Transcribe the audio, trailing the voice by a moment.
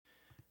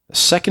The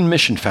Second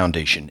Mission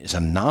Foundation is a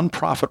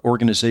nonprofit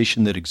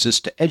organization that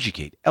exists to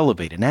educate,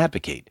 elevate, and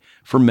advocate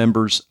for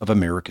members of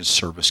America's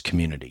service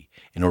community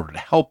in order to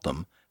help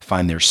them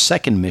find their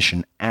second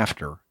mission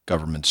after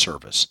government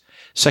service.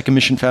 Second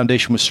Mission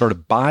Foundation was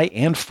started by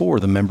and for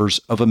the members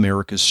of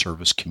America's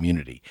service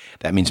community.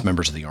 That means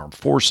members of the armed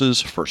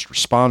forces, first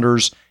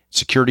responders,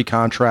 security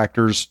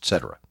contractors,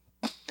 etc.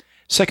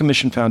 Second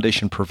Mission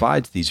Foundation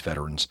provides these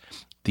veterans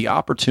the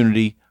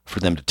opportunity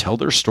for them to tell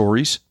their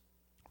stories,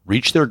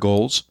 reach their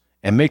goals,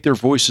 and make their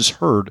voices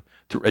heard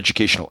through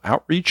educational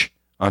outreach,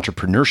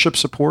 entrepreneurship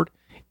support,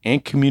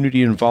 and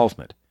community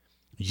involvement.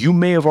 You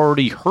may have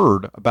already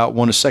heard about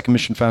one of Second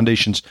Mission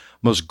Foundation's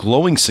most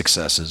glowing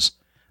successes,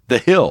 The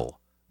Hill,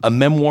 a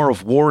memoir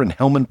of war in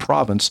Helmand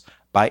Province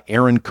by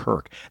Aaron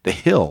Kirk. The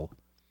Hill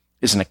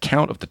is an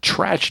account of the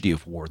tragedy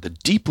of war, the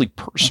deeply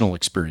personal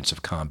experience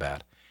of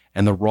combat,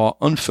 and the raw,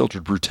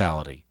 unfiltered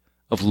brutality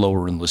of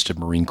lower enlisted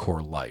Marine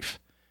Corps life.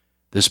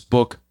 This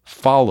book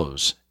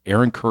follows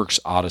Aaron Kirk's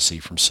odyssey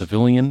from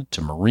civilian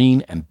to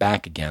Marine and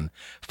back again,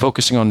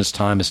 focusing on his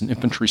time as an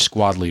infantry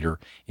squad leader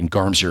in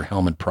Garmsir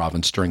Helmand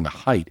Province during the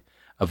height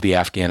of the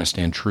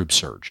Afghanistan troop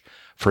surge.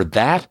 For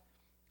that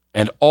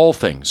and all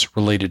things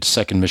related to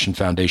Second Mission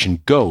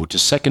Foundation, go to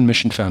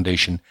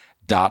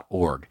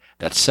secondmissionfoundation.org.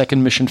 That's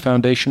Second Mission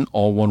Foundation,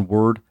 all one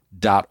word,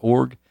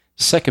 .org,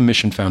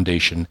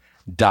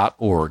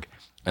 secondmissionfoundation.org.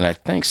 And I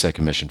thank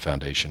Second Mission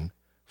Foundation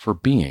for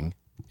being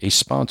a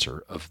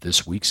sponsor of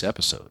this week's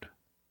episode.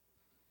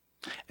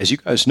 As you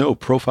guys know,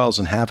 Profiles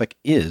in Havoc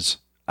is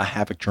a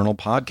Havoc Journal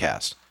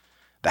podcast.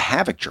 The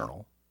Havoc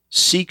Journal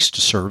seeks to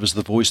serve as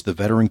the voice of the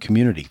veteran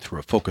community through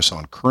a focus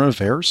on current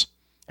affairs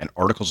and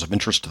articles of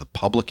interest to the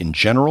public in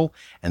general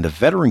and the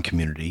veteran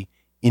community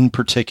in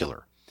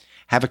particular.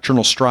 Havoc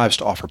Journal strives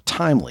to offer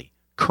timely,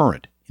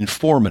 current,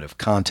 informative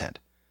content.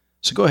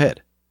 So go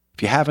ahead.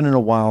 If you haven't in a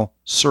while,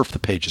 surf the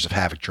pages of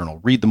Havoc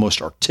Journal. Read the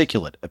most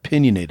articulate,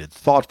 opinionated,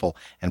 thoughtful,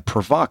 and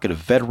provocative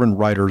veteran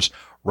writers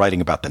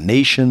writing about the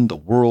nation, the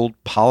world,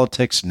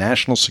 politics,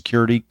 national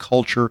security,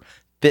 culture,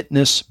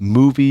 fitness,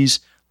 movies,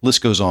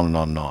 list goes on and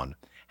on and on.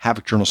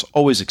 Havoc Journal's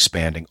always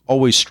expanding,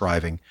 always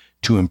striving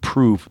to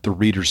improve the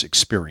reader's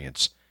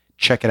experience.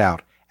 Check it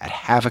out at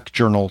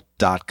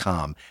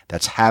havocjournal.com.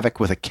 That's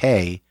havoc with a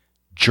K,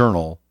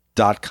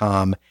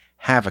 journal.com,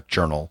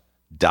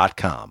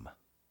 havocjournal.com.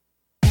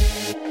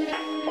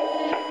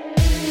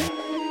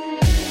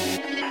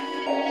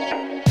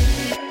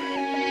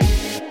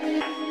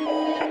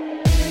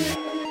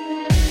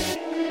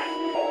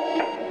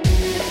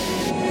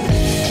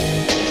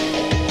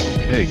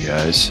 Hey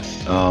guys,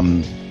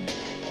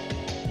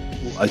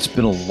 it's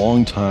been a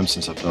long time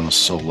since I've done a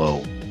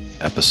solo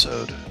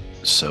episode,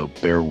 so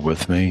bear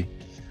with me.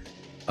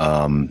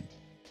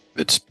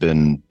 It's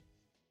been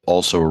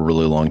also a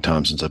really long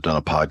time since I've done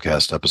a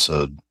podcast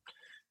episode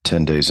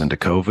 10 days into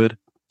COVID,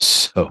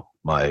 so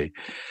my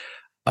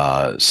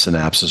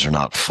synapses are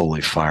not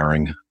fully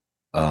firing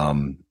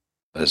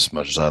as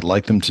much as I'd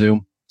like them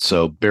to,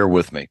 so bear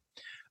with me.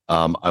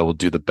 I will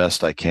do the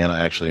best I can.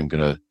 I actually am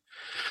going to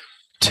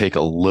take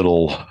a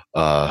little, with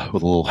a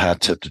little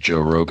hat tip to Joe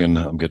Rogan.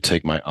 I'm going to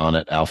take my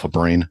Onnit Alpha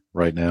Brain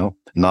right now.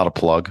 Not a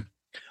plug,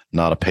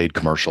 not a paid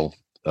commercial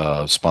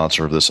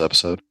sponsor of this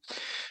episode,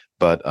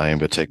 but I am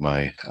going to take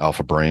my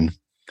Alpha Brain,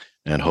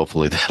 and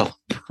hopefully that'll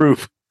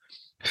improve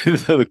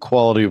the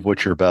quality of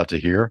what you're about to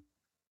hear.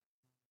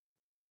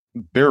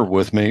 Bear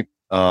with me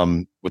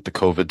with the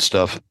COVID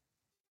stuff.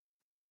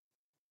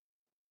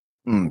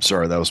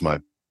 Sorry, that was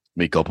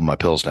me gulping my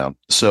pills down.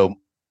 So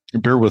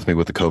bear with me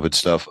with the COVID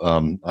stuff.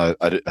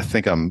 I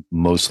think I'm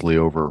mostly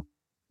over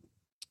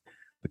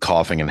the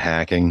coughing and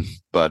hacking,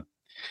 but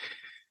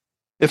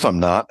if I'm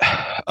not,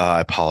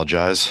 I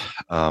apologize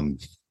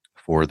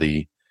for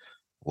the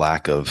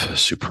lack of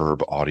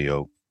superb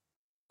audio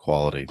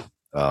quality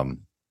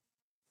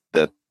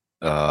that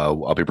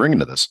I'll be bringing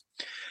to this.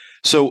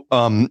 So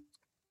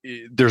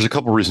there's a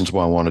couple reasons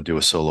why I want to do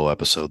a solo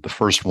episode. The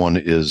first one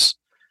is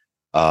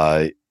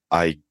I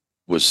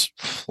was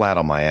flat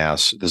on my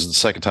ass. This is the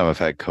second time I've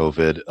had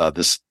COVID.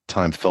 This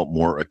time felt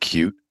more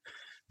acute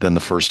than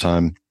the first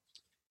time.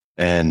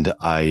 And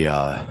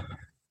wow,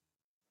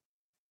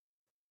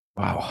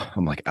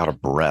 I'm like out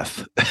of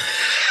breath.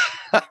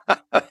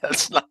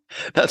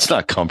 That's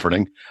not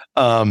comforting.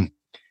 The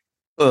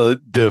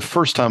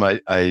first time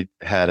I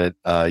had it,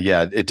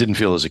 it didn't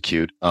feel as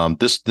acute.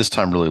 This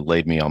time really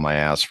laid me on my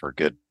ass for a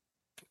good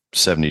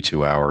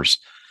 72 hours.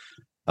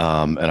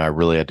 And I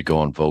really had to go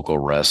on vocal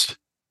rest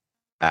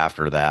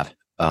after that,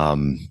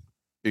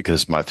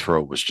 because my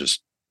throat was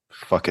just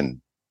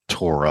fucking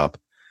tore up.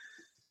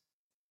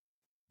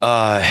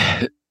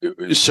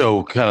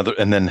 So kind of,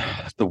 and then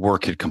the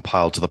work had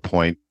compiled to the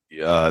point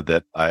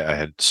that I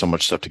had so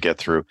much stuff to get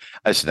through.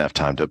 I just didn't have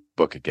time to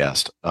book a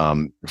guest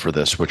for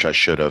this, which I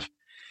should have.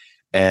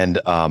 And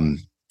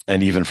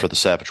even for the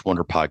Savage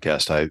Wonder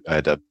podcast, I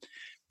had to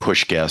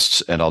push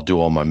guests, and I'll do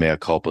all my mea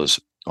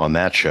culpas on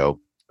that show,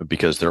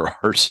 because there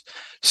are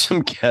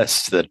some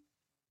guests that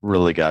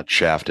really got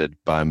shafted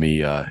by me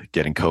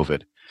getting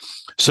COVID.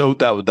 So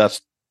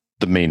that's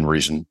the main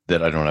reason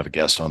that I don't have a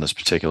guest on this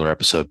particular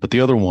episode. But the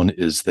other one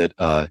is that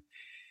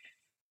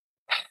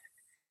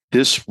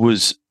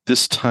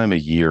this time of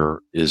year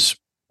is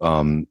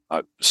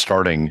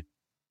starting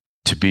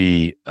to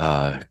be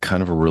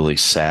kind of a really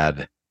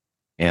sad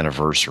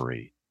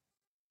anniversary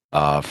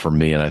for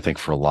me, and I think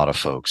for a lot of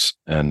folks.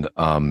 And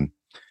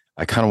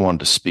I kind of wanted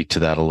to speak to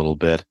that a little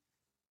bit.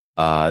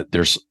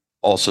 There's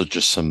also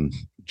just some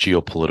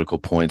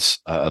geopolitical points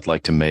I'd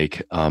like to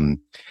make.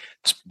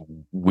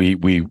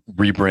 We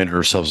rebranded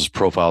ourselves as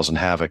Profiles in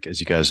Havoc,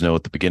 as you guys know,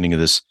 at the beginning of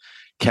this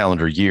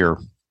calendar year.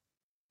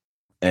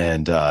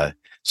 And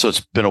so it's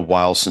been a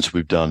while since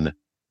we've done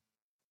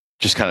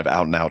just kind of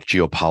out and out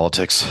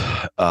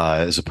geopolitics,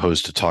 as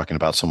opposed to talking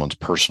about someone's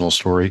personal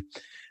story.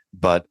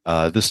 But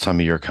this time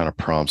of year kind of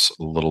prompts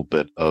a little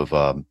bit of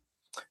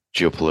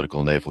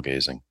geopolitical navel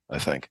gazing, I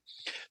think.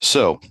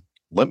 So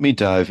let me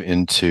dive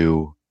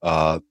into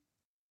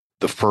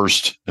the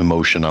first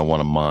emotion I want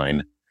to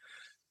mine,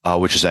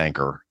 which is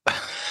anger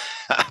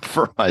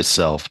for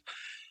myself.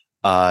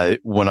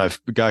 When I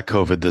got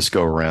COVID this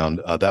go around,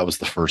 that was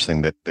the first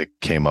thing that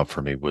came up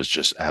for me, was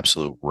just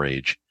absolute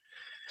rage.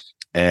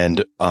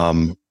 And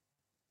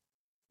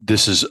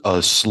this is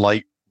a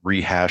slight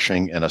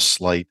rehashing and a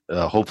slight,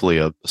 hopefully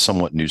a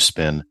somewhat new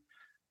spin.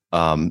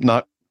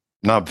 Not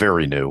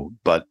very new,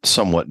 but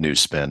somewhat new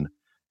spin,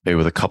 maybe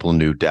with a couple of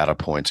new data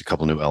points, a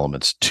couple of new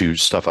elements to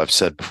stuff I've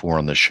said before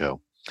on this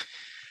show.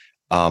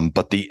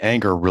 But the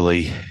anger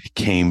really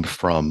came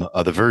from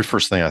the very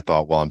first thing I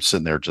thought while I'm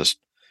sitting there just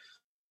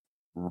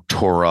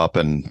tore up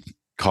and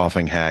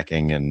coughing,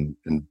 hacking, and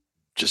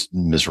just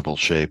miserable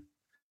shape,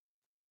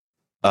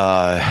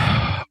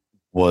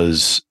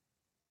 was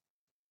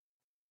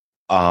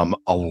a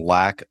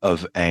lack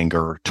of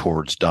anger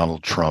towards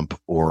Donald Trump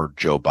or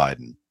Joe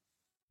Biden.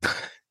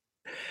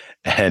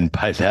 And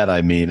by that,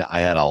 I mean,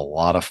 I had a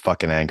lot of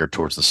fucking anger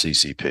towards the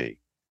CCP.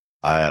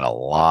 I had a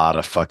lot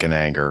of fucking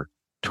anger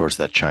towards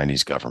that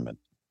Chinese government.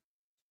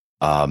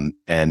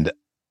 And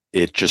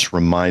it just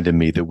reminded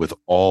me that with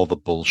all the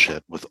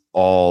bullshit, with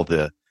all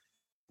the,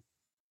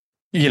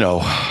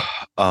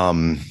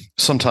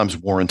 sometimes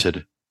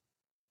warranted,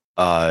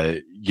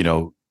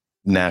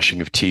 gnashing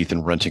of teeth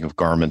and renting of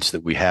garments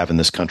that we have in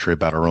this country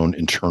about our own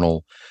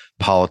internal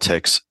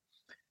politics,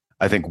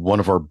 I think one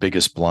of our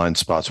biggest blind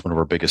spots, one of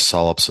our biggest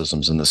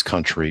solipsisms in this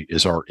country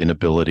is our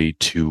inability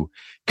to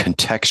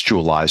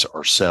contextualize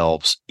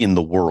ourselves in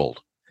the world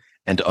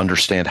and to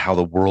understand how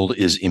the world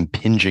is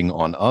impinging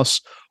on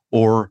us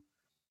or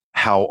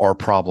how our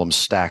problems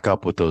stack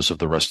up with those of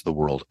the rest of the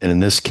world. And in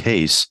this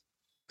case,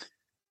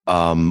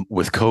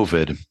 with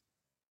COVID,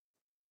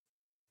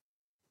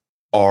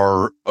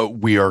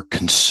 we are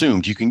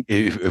consumed. You can,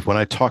 if when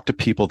I talk to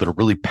people that are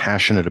really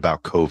passionate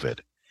about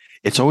COVID,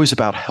 it's always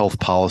about health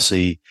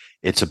policy.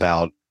 It's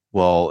about,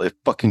 well, if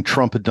fucking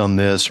Trump had done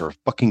this or if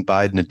fucking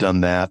Biden had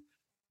done that.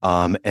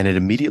 And it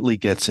immediately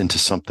gets into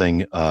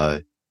something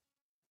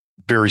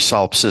very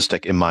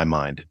solipsistic in my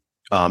mind.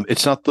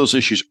 It's not those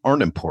issues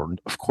aren't important.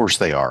 Of course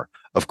they are.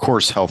 Of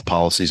course, health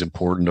policy is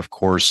important. Of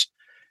course,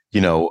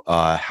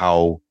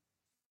 how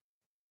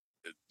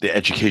the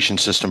education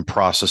system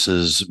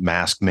processes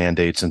mask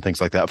mandates and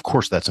things like that. Of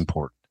course, that's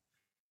important.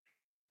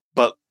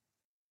 But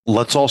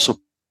let's also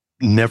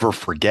never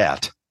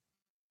forget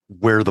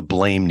where the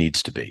blame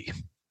needs to be.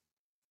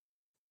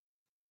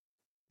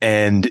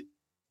 And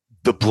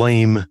the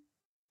blame,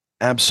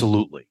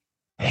 absolutely,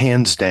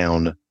 hands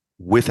down,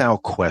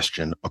 without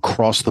question,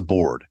 across the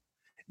board,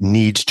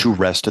 needs to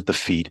rest at the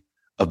feet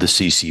of the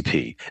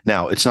CCP.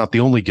 Now, it's not the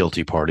only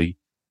guilty party,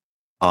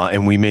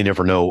 and we may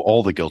never know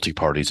all the guilty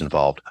parties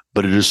involved,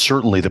 but it is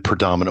certainly the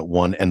predominant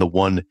one, and the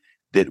one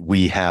that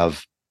we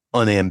have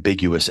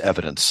unambiguous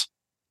evidence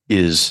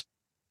is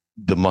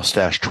the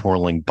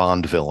mustache-twirling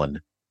Bond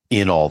villain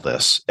in all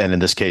this. And in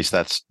this case,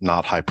 that's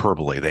not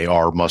hyperbole. They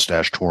are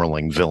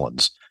mustache-twirling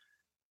villains.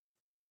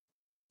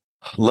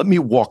 Let me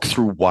walk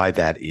through why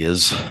that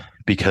is,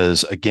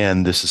 because,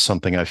 again, this is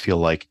something I feel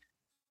like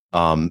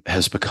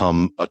has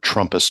become a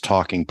Trumpist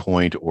talking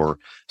point or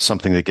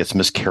something that gets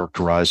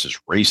mischaracterized as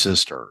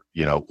racist or,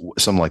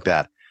 something like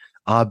that.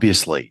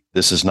 Obviously,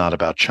 this is not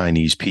about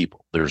Chinese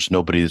people. There's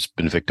nobody that's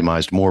been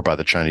victimized more by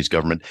the Chinese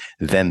government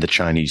than the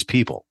Chinese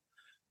people,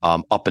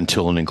 up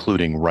until and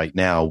including right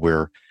now,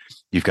 where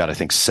you've got, I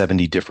think,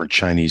 70 different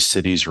Chinese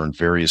cities are in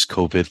various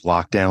COVID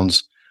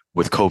lockdowns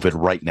with COVID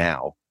right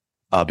now,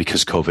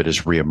 because COVID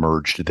has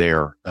reemerged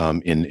there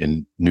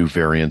in new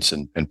variants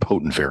and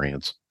potent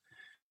variants.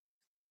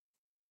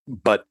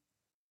 But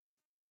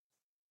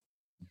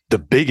the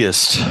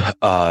biggest,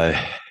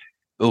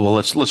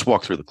 let's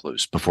walk through the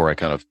clues before I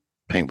kind of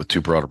paint with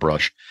too broad a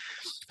brush.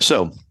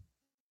 So,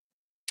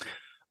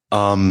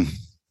 let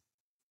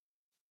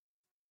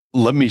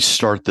me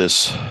start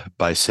this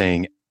by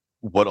saying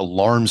what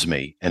alarms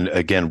me, and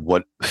again,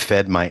 what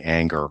fed my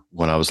anger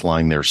when I was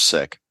lying there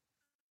sick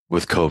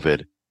with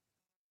COVID,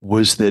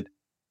 was that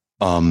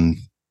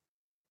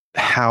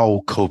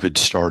how COVID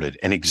started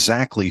and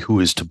exactly who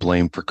is to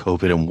blame for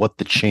COVID and what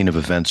the chain of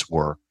events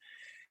were.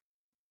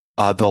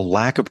 The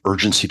lack of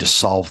urgency to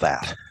solve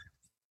that.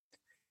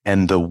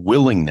 And the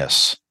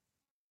willingness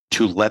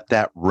to let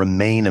that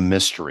remain a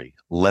mystery,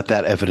 let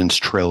that evidence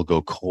trail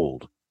go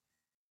cold,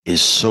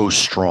 is so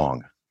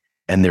strong.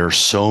 And there are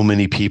so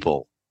many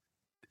people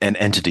and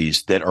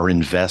entities that are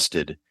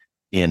invested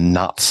in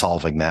not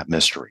solving that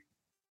mystery.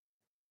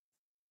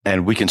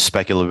 And we can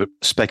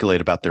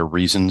speculate about their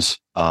reasons.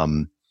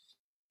 I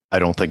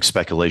don't think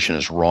speculation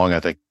is wrong. I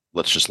think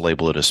let's just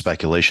label it as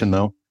speculation,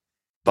 though.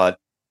 But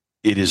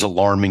it is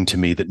alarming to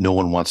me that no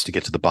one wants to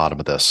get to the bottom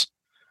of this.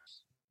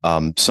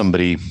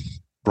 Somebody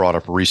brought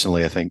up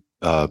recently, I think,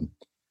 the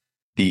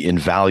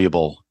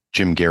invaluable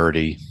Jim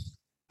Garrity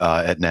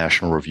at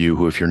National Review,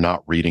 who, if you're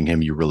not reading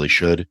him, you really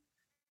should.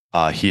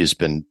 He has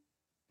been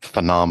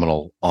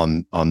phenomenal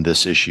on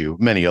this issue,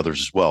 many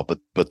others as well,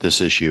 but this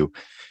issue,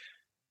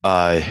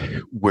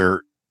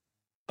 where,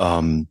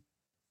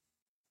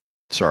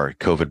 sorry,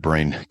 COVID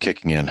brain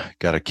kicking in.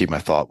 Got to keep my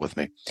thought with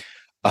me.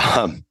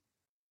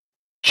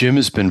 Jim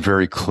has been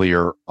very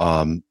clear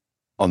on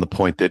the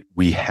point that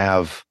we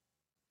have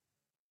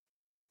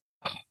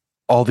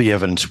all the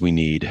evidence we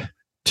need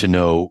to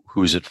know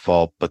who's at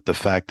fault, but the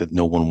fact that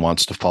no one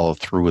wants to follow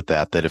through with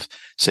that if,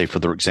 say, for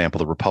the example,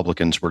 the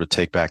Republicans were to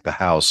take back the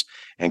House,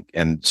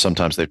 and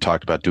sometimes they've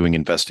talked about doing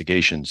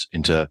investigations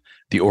into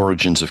the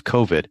origins of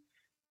COVID,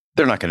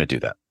 they're not going to do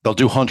that. They'll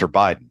do Hunter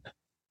Biden,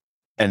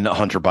 and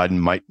Hunter Biden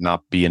might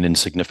not be an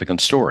insignificant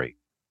story,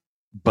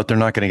 but they're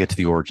not going to get to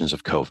the origins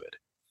of COVID.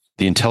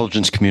 The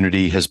intelligence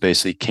community has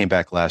basically came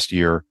back last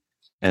year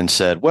and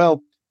said,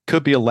 well,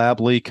 could be a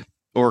lab leak,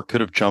 or it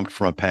could have jumped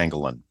from a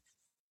pangolin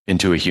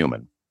into a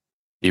human,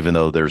 even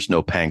though there's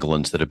no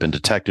pangolins that have been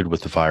detected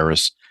with the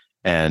virus,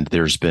 and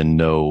there's been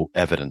no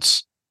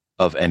evidence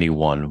of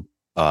anyone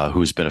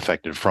who's been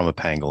affected from a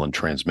pangolin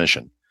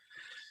transmission.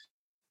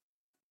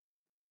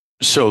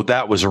 So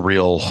that was a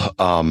real,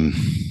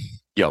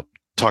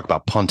 talk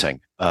about punting.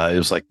 It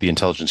was like the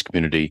intelligence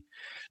community,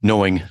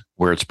 knowing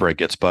where its bread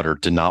gets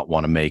buttered, did not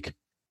want to make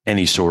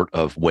any sort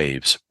of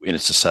waves in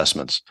its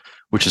assessments,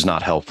 which is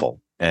not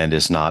helpful and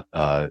is not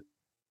the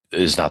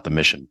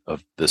mission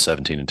of the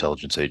 17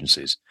 intelligence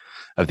agencies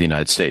of the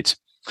United States.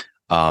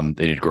 They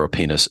need to grow a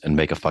penis and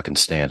make a fucking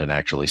stand and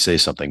actually say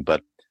something.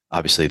 But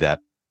obviously that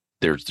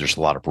there's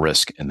a lot of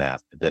risk in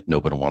that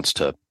nobody wants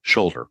to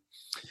shoulder,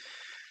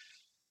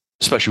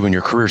 especially when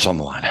your career's on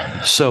the line.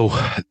 So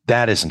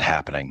that isn't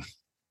happening.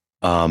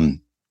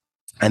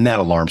 And that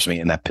alarms me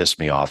and that pissed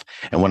me off.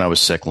 And when I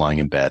was sick lying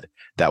in bed,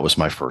 that was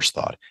my first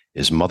thought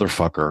is,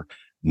 motherfucker,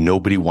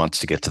 nobody wants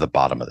to get to the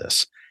bottom of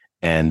this.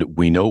 And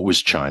we know it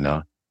was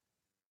China.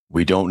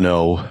 We don't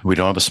know. We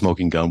don't have a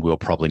smoking gun. We'll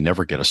probably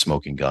never get a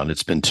smoking gun.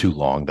 It's been too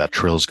long. That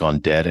trail's gone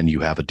dead. And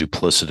you have a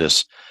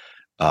duplicitous,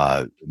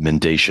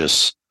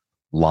 mendacious,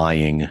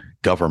 lying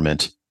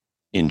government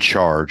in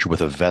charge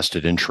with a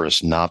vested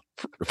interest, not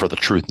for the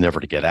truth never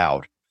to get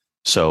out.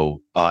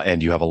 So,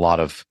 and you have a lot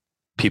of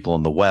people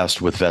in the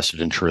West with vested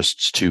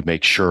interests to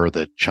make sure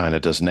that China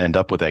doesn't end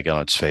up with egg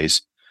on its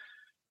face.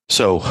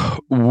 So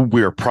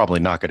we're probably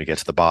not going to get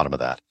to the bottom of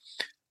that.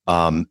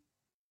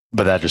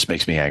 But that just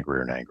makes me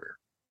angrier and angrier.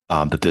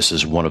 That this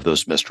is one of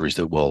those mysteries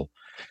that will,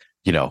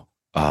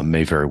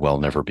 may very well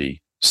never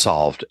be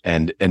solved,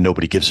 and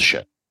nobody gives a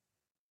shit.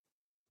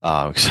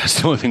 Because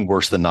that's the only thing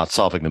worse than not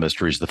solving the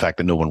mystery is the fact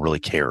that no one really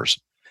cares.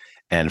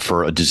 And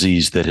for a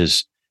disease that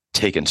has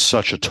taken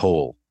such a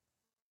toll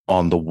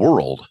on the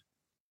world,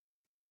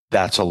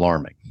 that's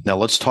alarming. Now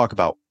let's talk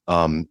about,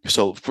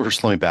 so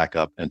first let me back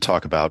up and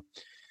talk about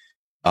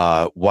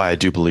why I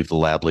do believe the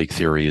lab leak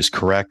theory is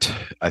correct.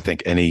 I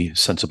think any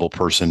sensible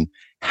person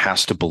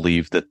has to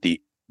believe that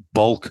the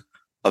bulk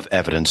of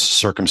evidence,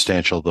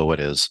 circumstantial though it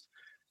is,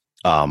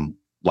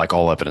 like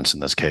all evidence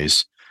in this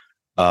case,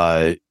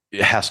 it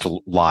has to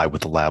lie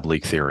with the lab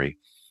leak theory.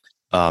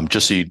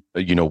 Just so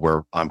you know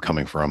where I'm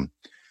coming from.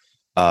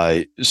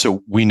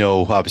 So we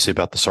know obviously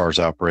about the SARS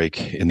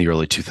outbreak in the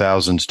early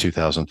 2000s,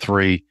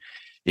 2003.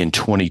 In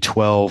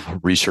 2012,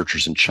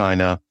 researchers in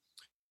China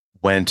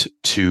went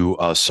to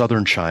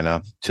southern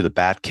China to the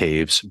bat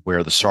caves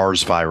where the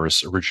SARS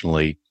virus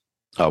originally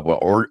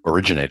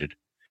originated.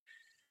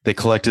 They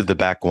collected the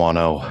bat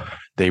guano.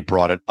 They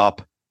brought it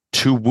up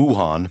to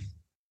Wuhan,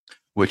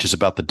 which is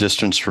about the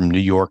distance from New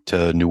York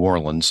to New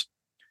Orleans,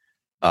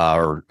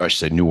 or I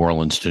should say New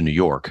Orleans to New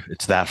York.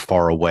 It's that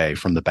far away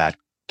from the bat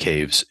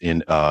caves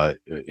in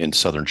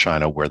southern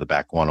China where the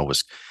bat guano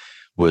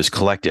was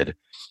collected.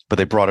 But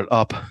they brought it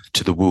up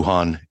to the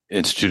Wuhan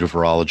Institute of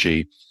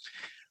Virology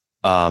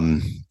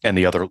and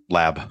the other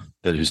lab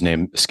whose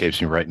name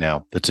escapes me right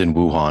now that's in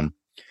Wuhan.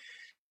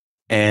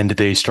 And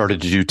they started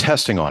to do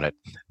testing on it.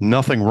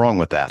 Nothing wrong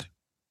with that.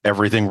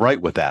 Everything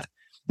right with that.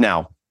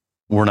 Now,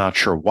 we're not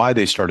sure why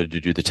they started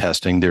to do the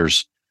testing.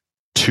 There's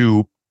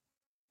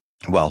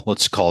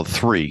let's call it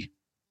three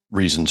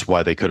reasons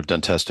why they could have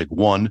done testing.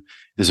 One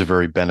is a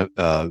very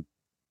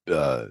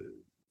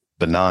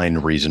benign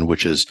reason,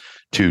 which is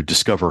to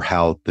discover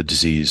how the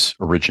disease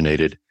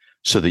originated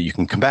so that you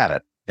can combat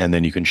it. And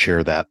then you can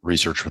share that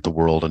research with the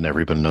world and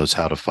everybody knows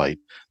how to fight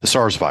the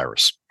SARS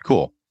virus.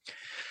 Cool.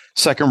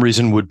 Second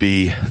reason would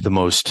be the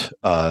most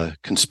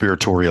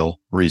conspiratorial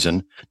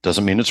reason.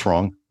 Doesn't mean it's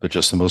wrong, but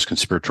just the most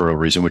conspiratorial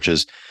reason, which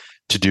is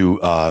to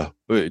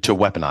to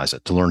weaponize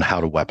it, to learn how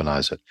to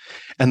weaponize it.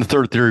 And the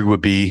third theory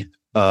would be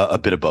a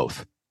bit of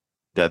both.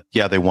 That,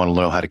 yeah, they want to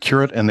know how to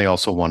cure it, and they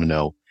also want to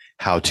know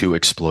how to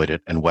exploit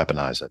it and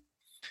weaponize it.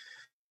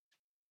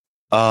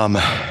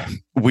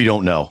 We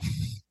don't know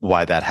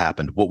why that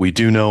happened. What we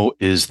do know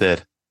is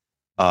that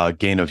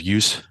gain of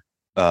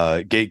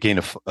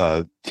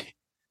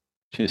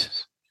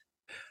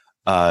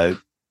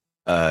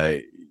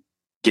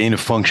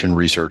function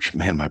research.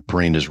 Man, my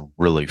brain is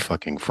really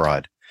fucking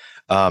fried.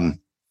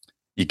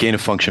 Gain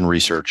of function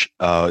research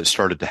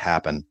started to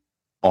happen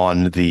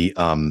on the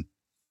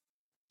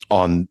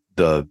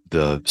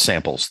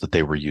samples that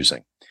they were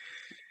using.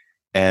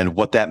 And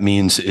what that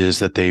means is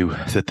that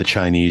the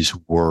Chinese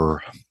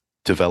were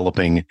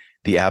developing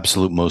the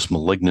absolute most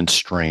malignant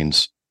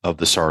strains of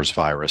the SARS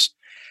virus.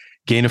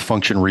 Gain of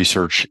function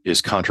research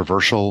is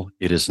controversial.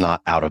 It is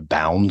not out of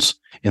bounds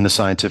in the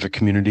scientific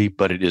community,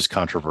 but it is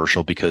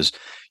controversial because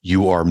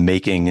you are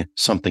making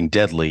something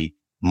deadly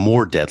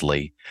more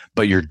deadly,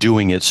 but you're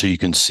doing it so you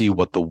can see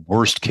what the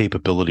worst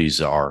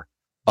capabilities are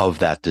of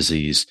that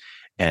disease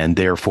and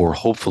therefore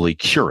hopefully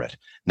cure it.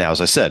 Now, as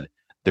I said,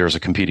 there's a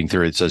competing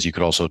theory that says you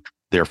could also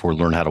therefore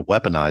learn how to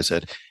weaponize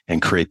it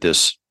and create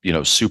this,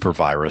 super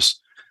virus.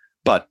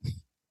 But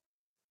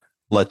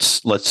let's,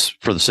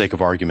 for the sake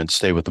of argument,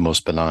 stay with the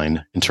most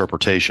benign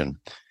interpretation.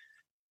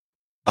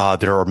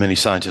 There are many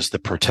scientists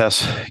that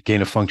protest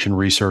gain of function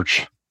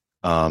research,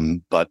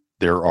 but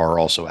there are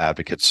also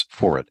advocates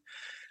for it.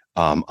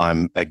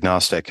 I'm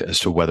agnostic as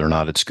to whether or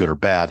not it's good or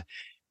bad.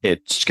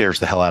 It scares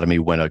the hell out of me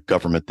when a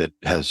government that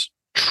has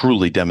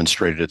truly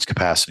demonstrated its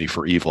capacity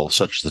for evil,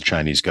 such as the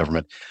Chinese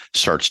government,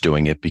 starts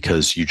doing it,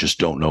 because you just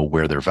don't know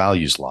where their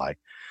values lie,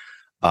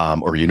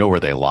 or where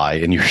they lie,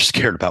 and you're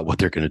scared about what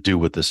they're going to do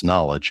with this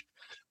knowledge.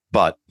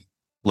 But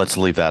let's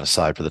leave that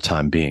aside for the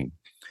time being.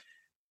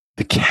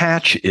 The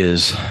catch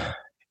is,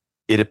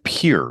 it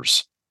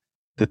appears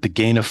that the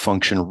gain of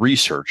function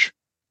research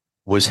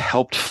was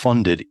helped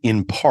funded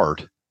in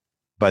part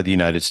by the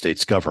United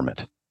States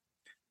government.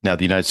 Now,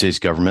 the United States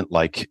government,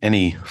 like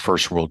any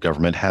first world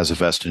government, has a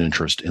vested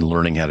interest in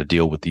learning how to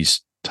deal with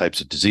these types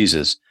of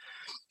diseases.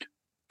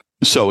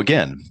 So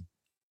again,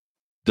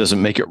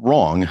 doesn't make it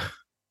wrong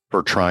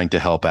for trying to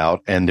help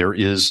out. And there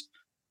is,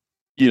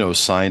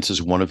 science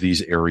is one of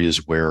these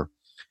areas where,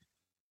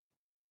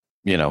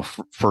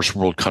 first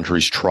world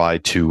countries try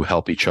to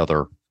help each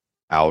other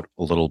out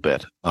a little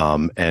bit.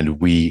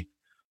 And we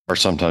are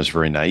sometimes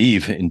very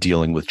naive in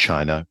dealing with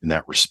China in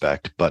that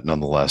respect, but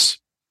nonetheless,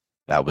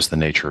 that was the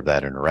nature of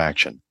that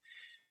interaction.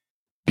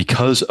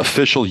 Because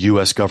official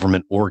U.S.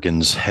 government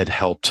organs had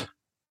helped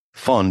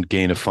fund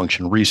gain of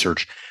function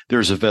research,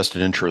 there's a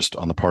vested interest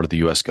on the part of the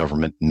U.S.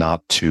 government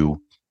not to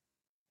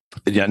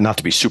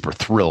be super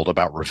thrilled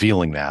about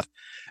revealing that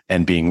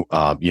and being,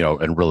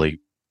 and really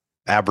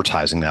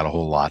advertising that a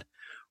whole lot,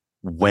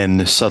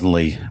 when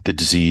suddenly the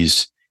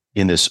disease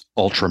in this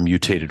ultra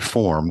mutated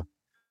form,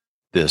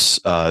 this,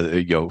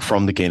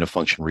 from the gain of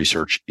function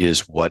research,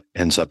 is what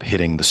ends up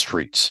hitting the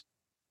streets.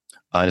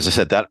 And as I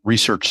said, that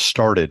research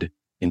started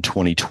in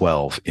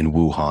 2012 in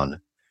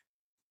Wuhan.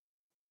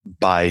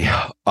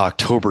 By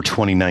October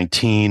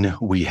 2019,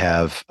 we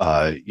have,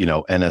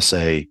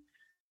 NSA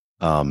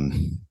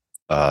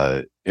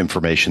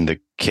information that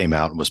came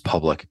out and was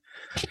public.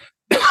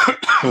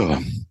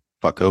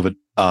 Fuck COVID.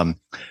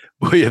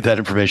 We have that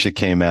information that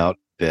came out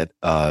that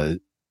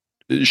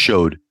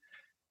showed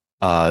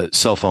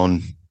cell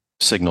phone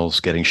signals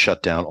getting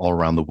shut down all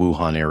around the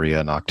Wuhan area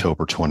in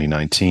October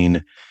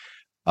 2019.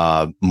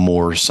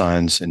 More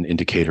signs and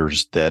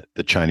indicators that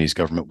the Chinese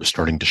government was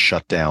starting to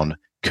shut down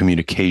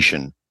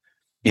communication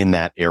in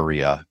that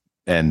area.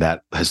 And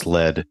that has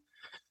led,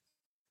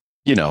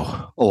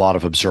 a lot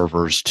of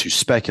observers to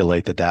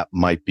speculate that that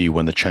might be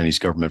when the Chinese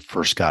government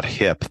first got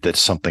hip, that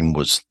something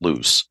was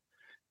loose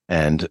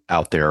and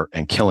out there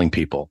and killing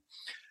people.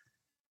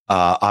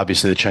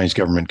 Obviously, the Chinese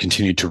government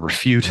continued to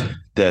refute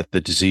that the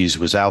disease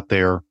was out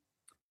there.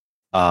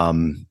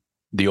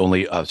 The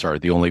only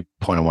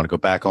point I want to go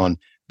back on,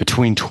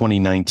 between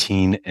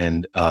 2019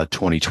 and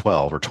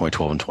 2012, or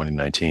 2012 and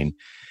 2019,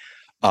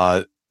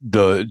 the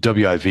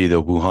WIV,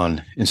 the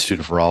Wuhan Institute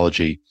of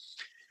Virology,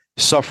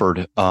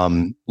 suffered,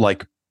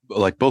 like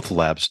both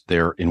labs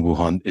there in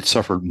Wuhan, it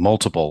suffered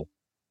multiple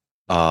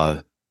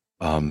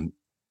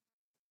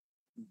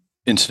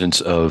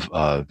incidents of,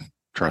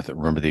 trying to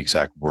remember the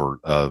exact word,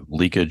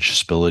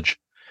 leakage, spillage,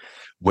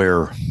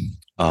 where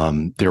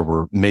there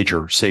were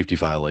major safety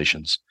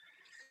violations.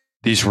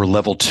 These were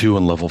level 2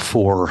 and level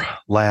 4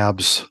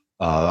 labs.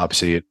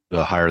 Obviously,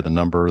 the higher the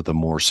number, the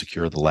more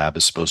secure the lab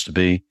is supposed to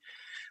be.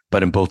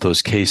 But in both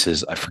those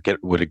cases, I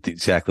forget what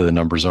exactly the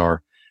numbers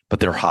are, but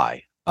they're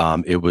high.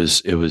 It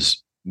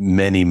was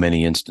many,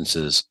 many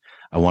instances.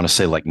 I want to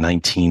say like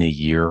 19 a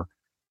year,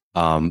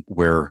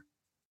 where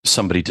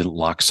somebody didn't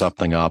lock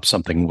something up,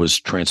 something was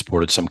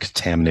transported, some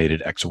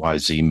contaminated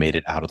XYZ made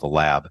it out of the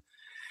lab.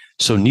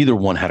 So neither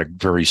one had a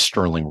very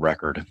sterling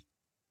record.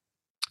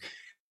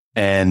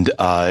 And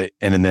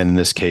then in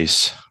this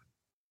case,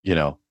 you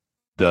know,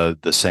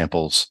 the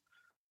samples,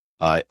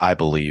 I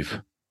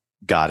believe,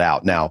 got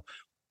out. Now,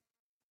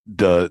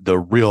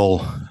 the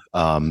real,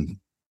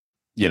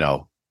 you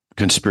know,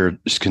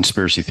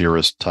 conspiracy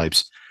theorist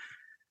types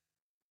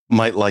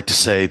might like to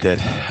say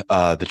that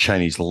the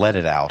Chinese let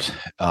it out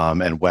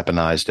and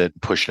weaponized it,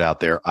 pushed it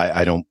out there.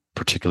 I don't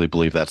particularly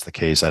believe that's the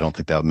case. I don't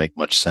think that would make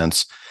much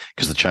sense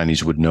because the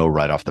Chinese would know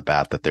right off the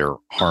bat that they're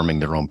harming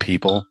their own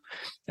people,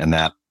 and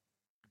that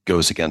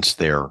goes against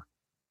their,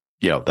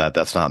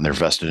 that's not in their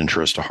vested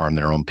interest to harm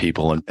their own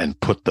people and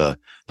put the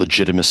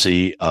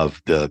legitimacy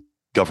of the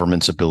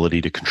government's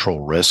ability to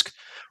control risk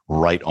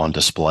right on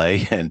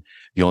display. And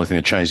the only thing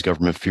the Chinese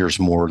government fears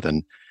more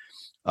than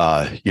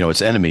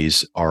its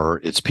enemies are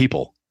its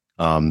people.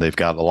 They've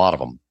got a lot of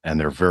them, and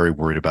they're very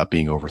worried about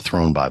being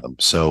overthrown by them.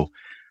 So,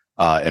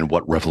 and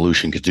what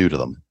revolution could do to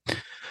them.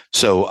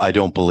 So I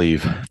don't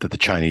believe that the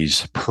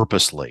Chinese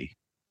purposely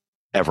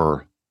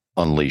ever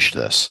unleashed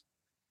this.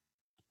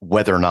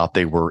 Whether or not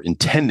they were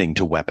intending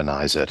to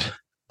weaponize it,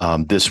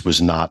 this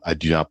was not, I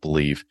do not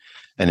believe,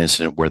 an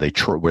incident where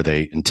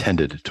they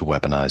intended to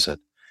weaponize it.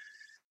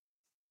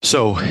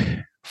 So,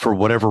 for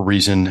whatever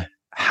reason,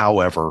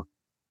 however,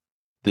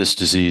 this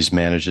disease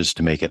manages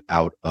to make it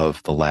out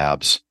of the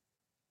labs.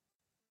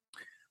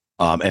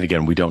 And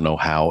again, we don't know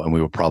how, and we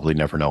will probably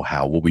never know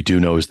how. What we do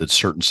know is that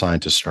certain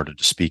scientists started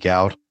to speak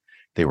out.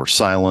 They were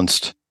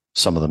silenced.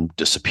 Some of them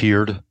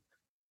disappeared.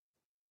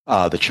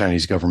 The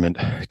Chinese government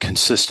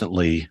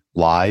consistently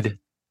lied.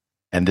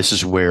 And this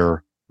is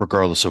where,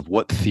 regardless of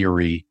what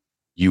theory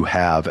you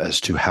have as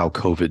to how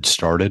COVID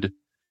started,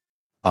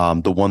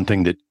 the one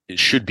thing that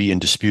should be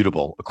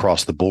indisputable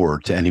across the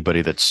board to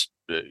anybody that's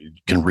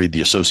can read the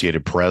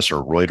Associated Press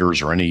or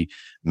Reuters or any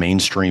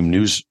mainstream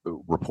news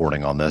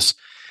reporting on this,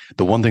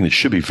 the one thing that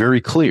should be very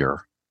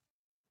clear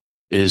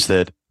is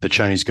that the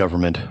Chinese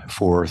government,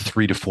 for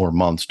 3 to 4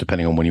 months,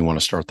 depending on when you want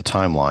to start the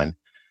timeline,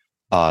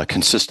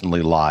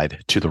 consistently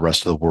lied to the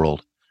rest of the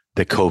world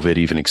that COVID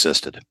even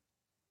existed.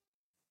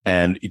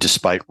 And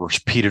despite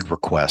repeated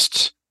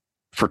requests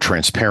for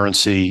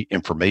transparency,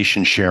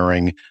 information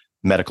sharing,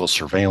 medical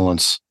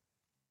surveillance,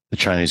 the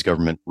Chinese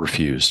government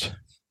refused.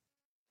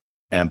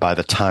 And by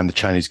the time the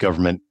Chinese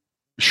government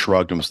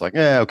shrugged and was like,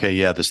 okay,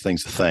 yeah, this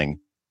thing's the thing,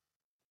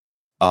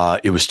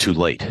 it was too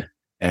late.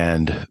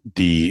 And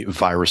the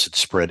virus had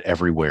spread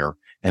everywhere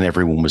and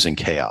everyone was in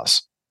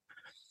chaos.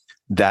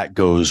 That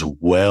goes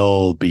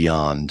well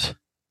beyond,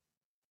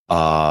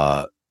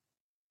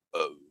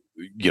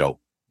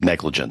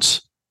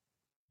 negligence.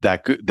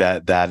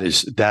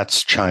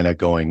 That's China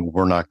going,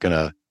 we're not going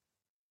to,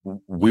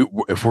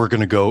 if we're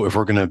going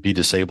to be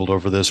disabled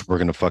over this, we're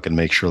going to fucking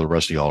make sure the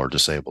rest of y'all are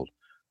disabled.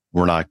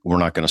 We're not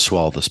going to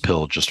swallow this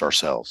pill just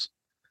ourselves.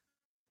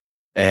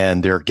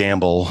 And their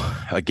gamble,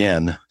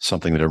 again,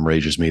 something that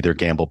enrages me, their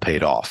gamble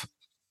paid off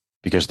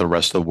because the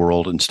rest of the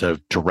world, instead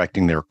of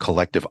directing their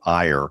collective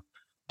ire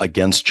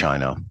against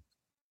China,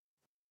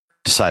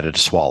 decided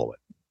to swallow it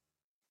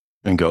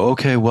and go,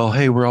 okay, well,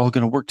 hey, we're all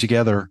going to work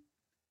together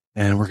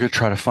and we're going to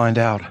try to find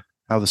out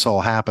how this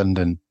all happened.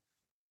 And,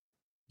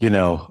 we're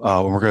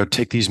going to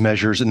take these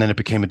measures. And then it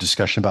became a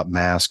discussion about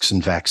masks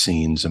and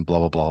vaccines and blah,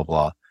 blah, blah,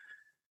 blah.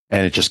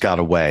 And it just got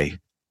away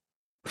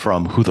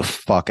from who the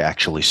fuck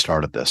actually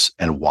started this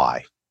and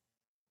why.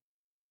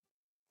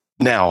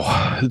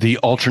 Now, the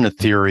alternate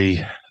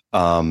theory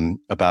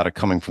about it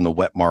coming from the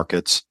wet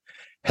markets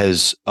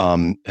has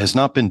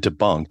not been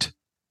debunked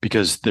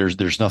because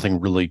there's nothing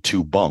really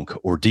to bunk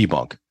or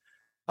debunk.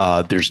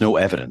 There's no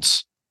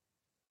evidence.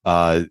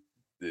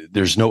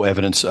 There's no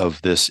evidence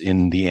of this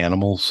in the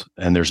animals,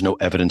 and there's no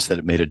evidence that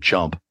it made a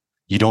jump.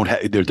 You don't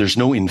have there's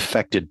no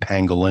infected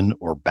pangolin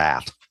or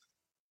bat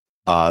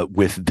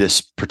with this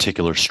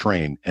particular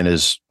strain. And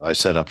as I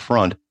said up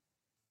front,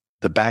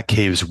 the bat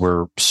caves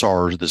where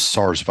the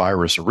SARS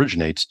virus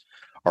originates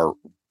are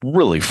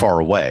really far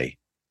away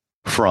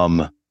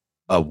from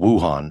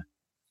Wuhan.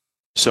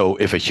 So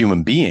if a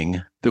human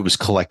being that was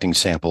collecting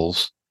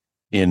samples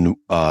down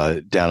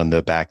in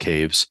the bat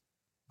caves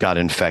got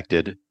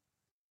infected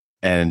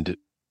and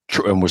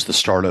was the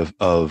start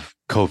of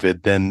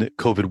COVID, then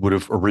COVID would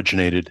have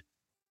originated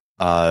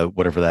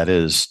whatever that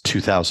is,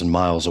 2,000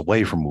 miles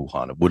away from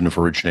Wuhan. It wouldn't have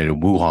originated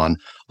in Wuhan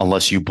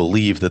unless you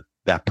believe that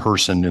that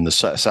person in the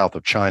south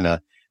of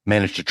China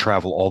managed to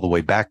travel all the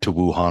way back to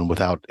Wuhan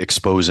without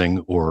exposing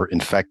or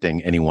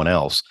infecting anyone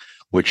else,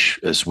 which,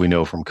 as we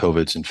know from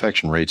COVID's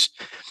infection rates,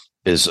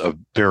 is a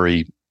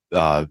very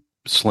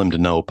slim to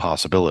no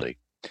possibility.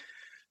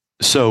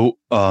 So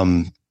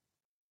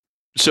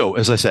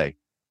as I say,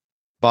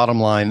 bottom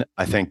line,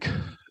 I think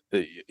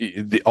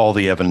all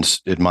the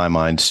evidence in my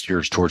mind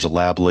steers towards a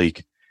lab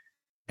leak.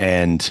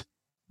 And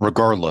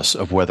regardless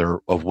of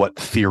what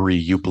theory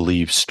you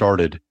believe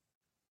started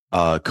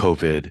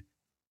COVID,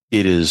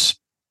 it is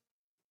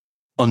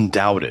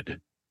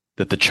undoubted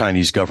that the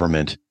Chinese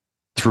government,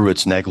 through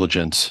its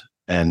negligence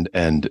and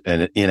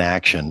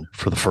inaction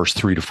for the first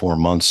 3 to 4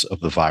 months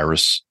of the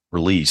virus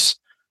release,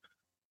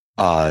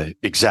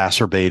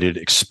 exacerbated,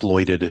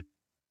 exploited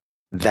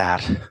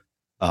that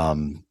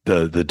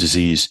the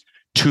disease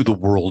to the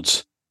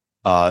world's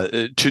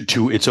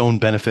to its own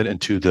benefit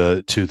and to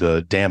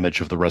the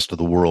damage of the rest of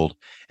the world,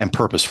 and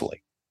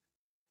purposefully.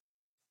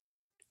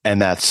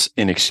 And that's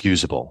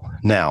inexcusable.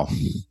 Now,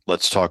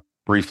 let's talk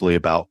briefly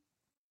about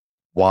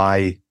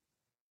why.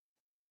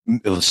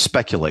 Let's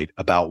speculate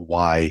about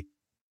why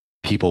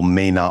people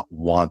may not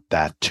want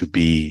that to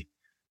be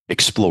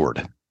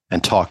explored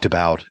and talked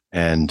about,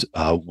 and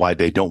why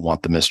they don't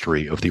want the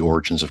mystery of the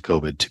origins of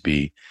COVID to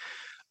be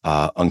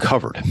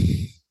uncovered.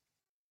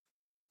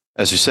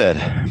 As you said,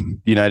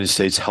 the United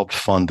States helped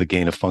fund the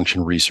gain of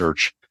function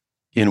research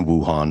in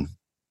Wuhan.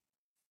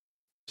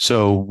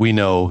 So we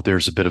know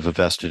there's a bit of a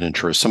vested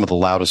interest. Some of the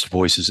loudest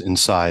voices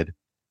inside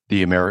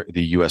the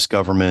U.S.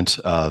 government,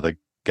 the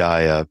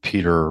guy,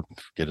 Peter, I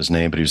forget his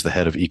name, but he was the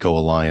head of Eco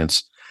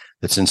Alliance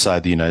that's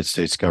inside the United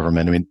States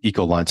government. I mean,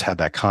 Eco Alliance had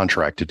that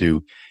contract to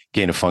do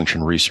gain of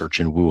function research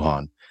in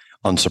Wuhan.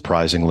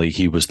 Unsurprisingly,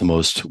 he was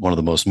one of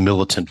the most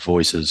militant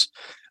voices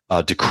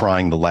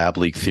decrying the lab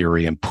leak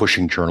theory and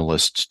pushing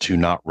journalists to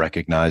not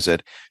recognize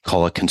it,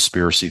 call it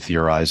conspiracy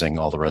theorizing,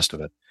 all the rest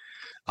of it.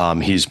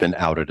 He's been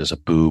outed as a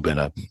boob and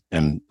a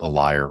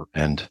liar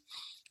and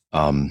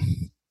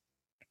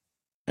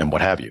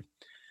what have you.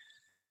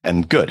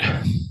 And good.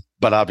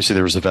 But obviously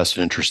there was a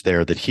vested interest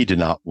there that he did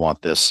not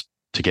want this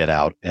to get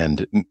out,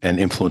 and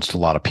influenced a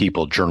lot of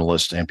people,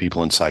 journalists and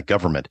people inside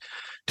government,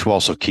 to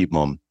also keep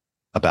mum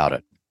about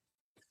it.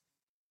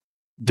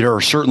 There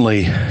are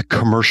certainly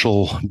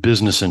commercial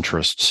business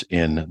interests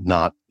in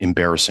not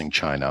embarrassing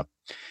China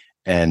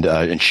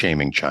and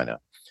shaming China.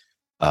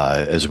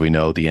 As we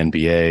know, the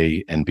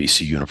NBA,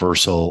 NBC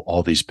Universal,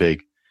 all these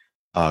big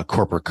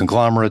corporate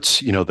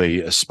conglomerates, they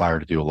aspire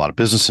to do a lot of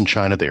business in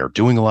China. They are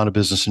doing a lot of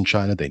business in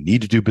China. They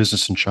need to do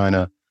business in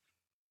China.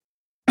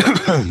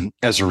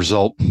 As a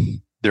result,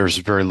 there's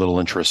very little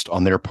interest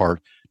on their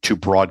part to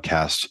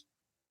broadcast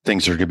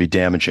things that are going to be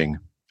damaging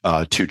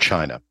to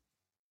China.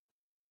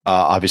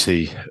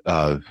 Obviously,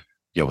 with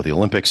the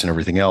Olympics and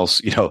everything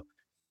else,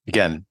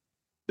 again,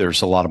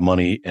 there's a lot of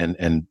money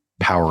and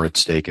power at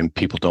stake, and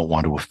people don't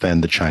want to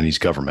offend the Chinese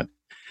government.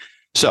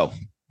 So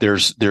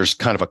there's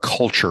kind of a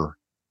culture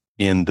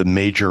in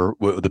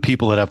the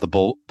people that have the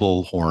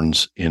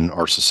bullhorns in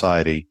our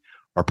society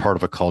are part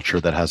of a culture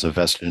that has a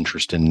vested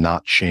interest in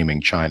not shaming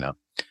China.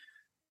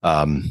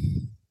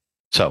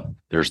 So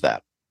there's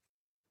that.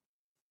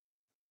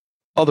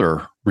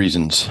 Other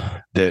reasons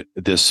that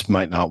this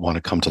might not want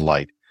to come to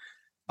light.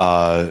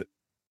 There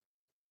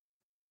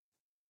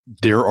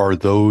are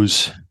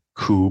those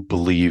who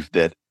believe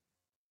that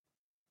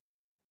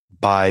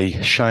by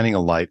shining a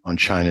light on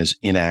China's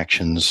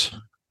actions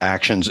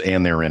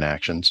and their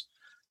inactions,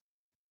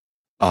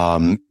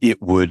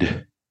 it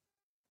would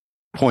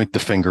point the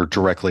finger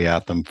directly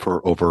at them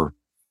for for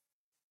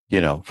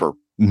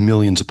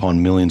millions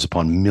upon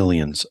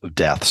millions of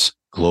deaths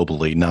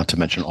globally, not to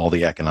mention all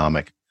the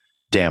economic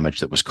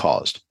damage that was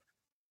caused.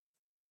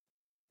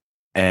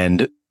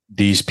 And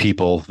these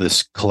people,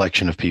 this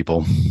collection of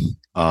people,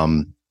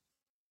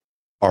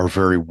 are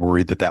very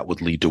worried that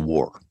would lead to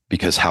war,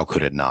 because how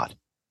could it not?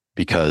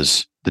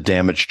 Because the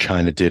damage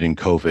China did in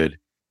COVID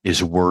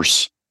is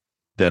worse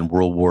than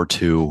World War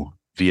II,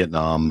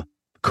 Vietnam,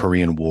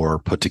 Korean War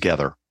put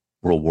together,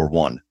 World War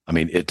I. I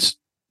mean, it's,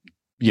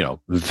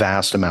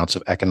 vast amounts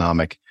of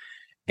economic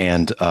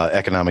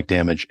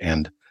damage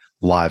and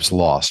lives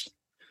lost.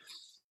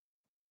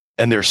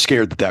 And they're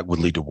scared that would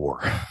lead to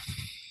war.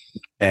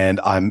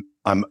 And I'm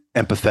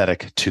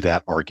empathetic to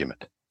that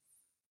argument.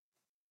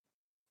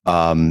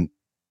 One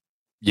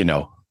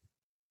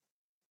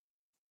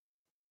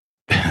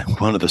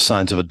of the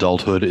signs of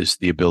adulthood is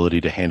the ability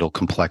to handle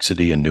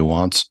complexity and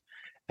nuance.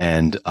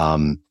 And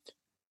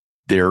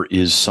there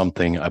is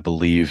something, I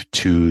believe,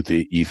 to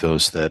the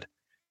ethos that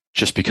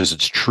just because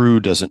it's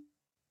true doesn't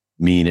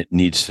mean it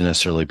needs to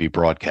necessarily be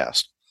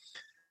broadcast.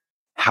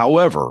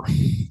 However,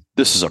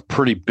 this is a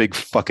pretty big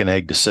fucking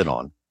egg to sit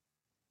on.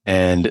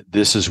 And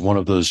this is one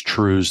of those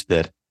truths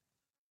that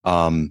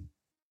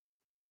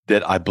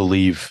I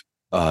believe,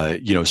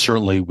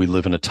 certainly we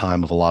live in a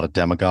time of a lot of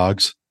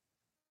demagogues,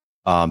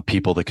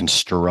 people that can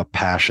stir up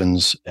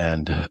passions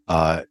and,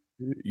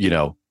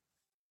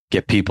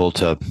 get people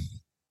to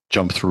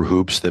jump through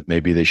hoops that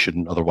maybe they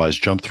shouldn't otherwise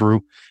jump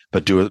through,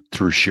 but do it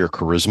through sheer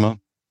charisma.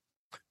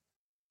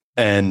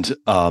 And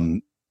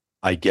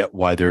I get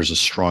why there's a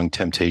strong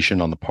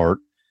temptation on the part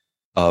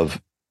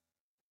of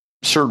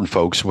certain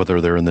folks, whether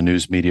they're in the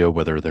news media,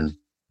 whether they're in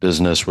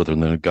business, whether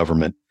they're in the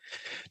government,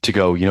 to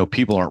go,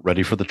 people aren't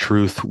ready for the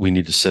truth. We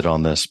need to sit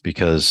on this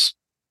because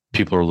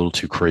people are a little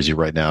too crazy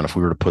right now. And if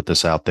we were to put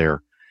this out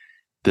there,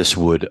 this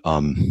would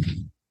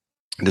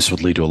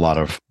lead to a lot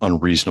of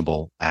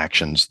unreasonable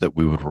actions that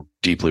we would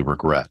deeply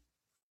regret.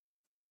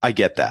 I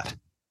get that.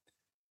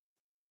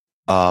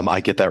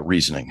 I get that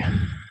reasoning.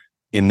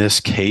 In this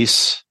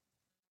case,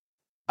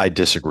 I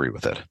disagree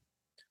with it.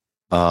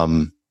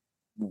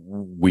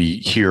 We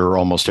hear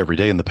almost every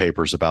day in the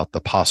papers about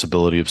the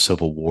possibility of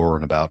civil war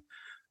and about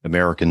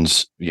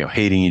Americans,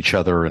 hating each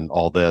other and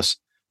all this.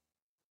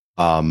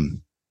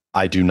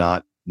 I do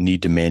not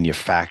need to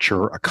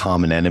manufacture a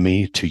common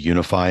enemy to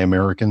unify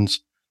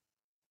Americans,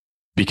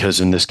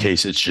 because in this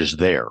case, it's just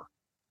there.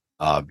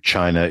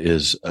 China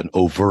is an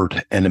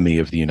overt enemy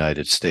of the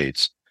United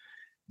States.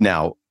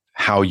 Now,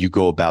 how you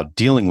go about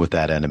dealing with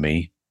that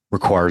enemy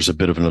requires a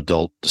bit of an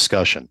adult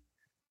discussion.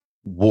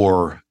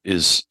 War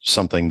is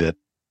something that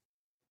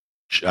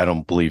I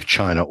don't believe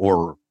China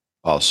or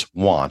us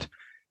want.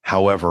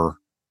 However,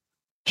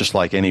 just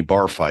like any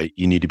bar fight,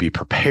 you need to be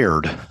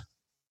prepared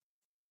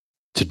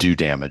to do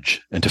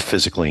damage and to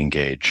physically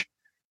engage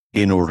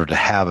in order to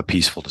have a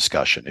peaceful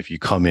discussion. If you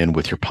come in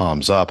with your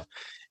palms up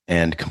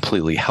and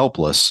completely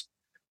helpless,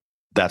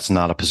 that's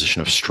not a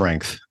position of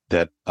strength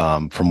that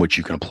from which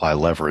you can apply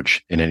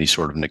leverage in any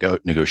sort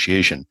of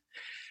negotiation.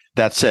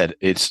 That said,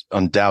 it's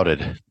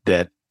undoubted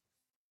that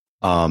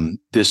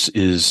this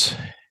is,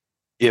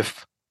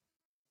 if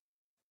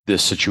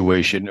this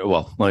situation,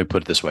 well, let me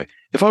put it this way.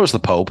 If I was the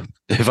Pope,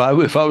 if I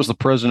was the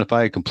president, if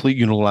I had complete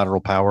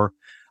unilateral power,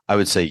 I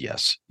would say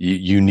yes.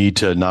 You need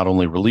to not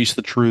only release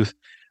the truth,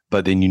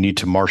 but then you need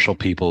to marshal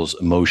people's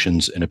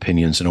emotions and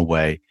opinions in a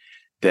way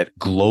that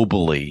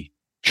globally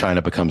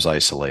China becomes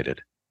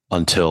isolated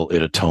until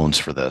it atones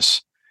for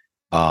this.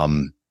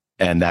 And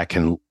that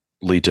can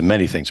lead to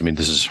many things. I mean,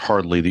 this is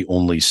hardly the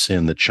only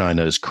sin that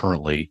China is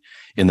currently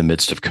in the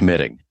midst of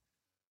committing,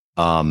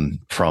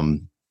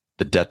 from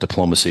the debt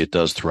diplomacy it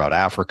does throughout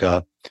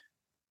Africa,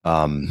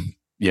 the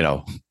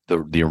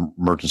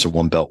emergence of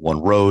One Belt,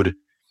 One Road,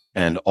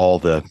 and all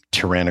the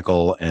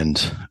tyrannical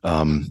and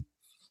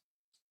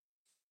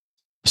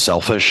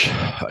selfish,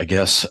 I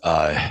guess,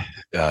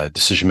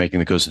 decision-making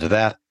that goes into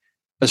that,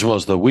 as well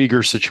as the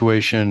Uyghur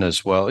situation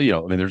as well.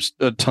 I mean, there's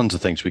tons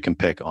of things we can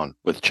pick on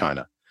with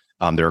China.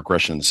 Their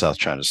aggression in the South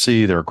China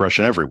Sea, their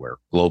aggression everywhere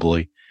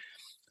globally.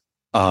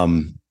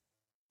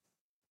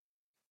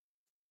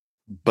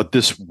 But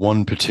this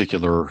one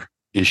particular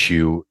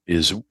issue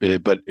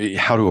but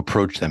how to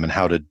approach them and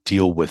how to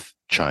deal with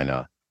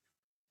China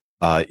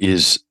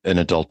is an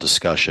adult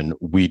discussion.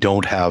 We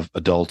don't have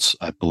adults,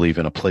 I believe,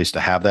 in a place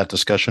to have that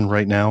discussion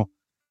right now.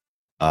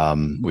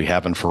 We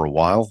haven't for a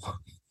while.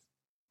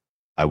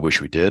 I wish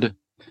we did.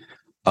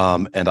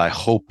 And I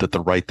hope that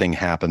the right thing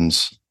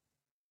happens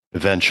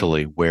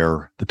eventually,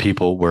 where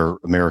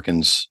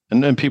Americans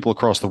and people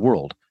across the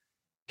world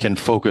can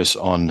focus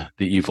on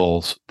the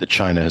evils that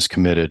China has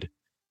committed,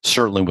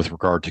 certainly with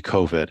regard to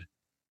COVID,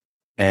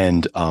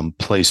 and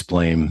place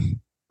blame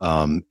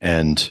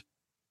and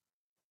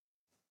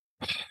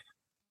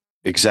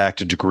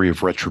exact a degree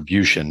of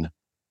retribution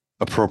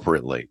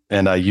appropriately.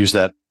 And I use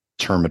that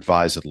term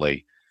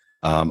advisedly.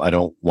 I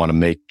don't want to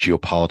make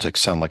geopolitics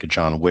sound like a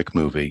John Wick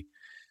movie,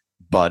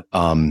 but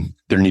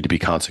there need to be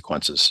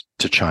consequences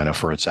to China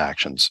for its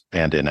actions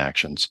and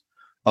inactions.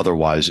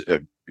 Otherwise,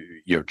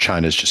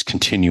 China is just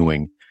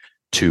continuing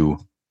to,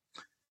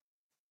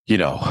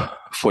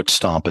 foot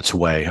stomp its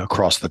way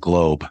across the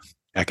globe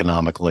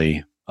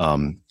economically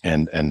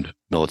and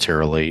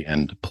militarily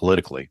and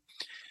politically.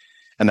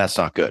 And that's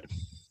not good.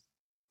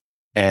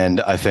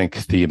 And I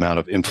think the amount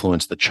of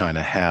influence that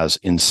China has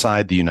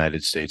inside the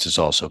United States is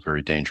also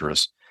very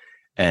dangerous.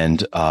 And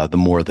the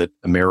more that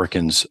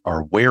Americans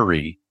are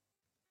wary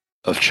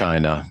of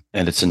China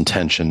and its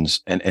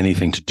intentions and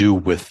anything to do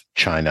with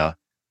China,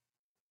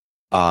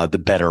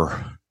 the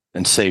better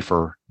and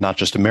safer, not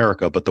just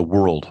America, but the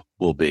world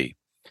will be.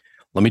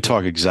 Let me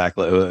talk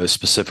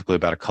specifically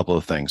about a couple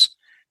of things.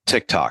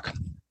 TikTok.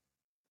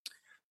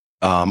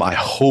 I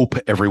hope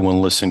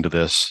everyone listening to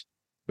this,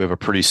 we have a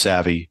pretty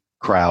savvy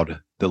crowd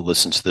that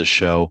listens to this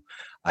show.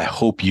 I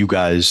hope you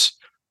guys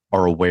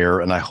are aware,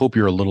 and I hope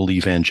you're a little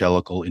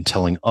evangelical in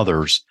telling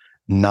others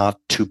not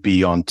to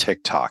be on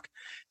TikTok.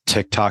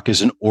 TikTok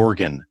is an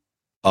organ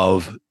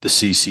of the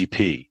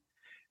CCP.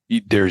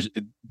 There's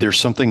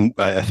something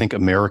I think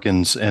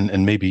Americans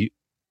and maybe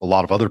a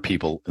lot of other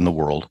people in the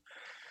world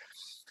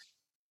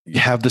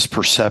have this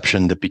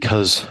perception that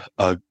because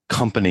a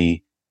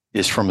company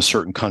is from a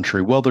certain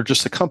country, well, they're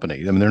just a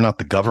company. I mean, they're not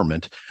the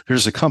government. They're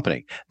just a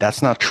company.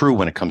 That's not true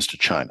when it comes to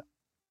China.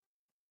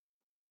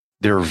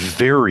 There are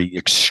very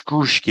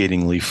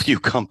excruciatingly few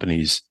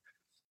companies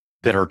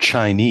that are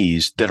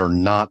Chinese that are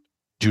not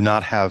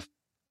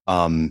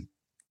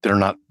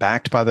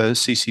backed by the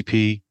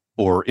CCP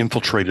or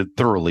infiltrated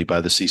thoroughly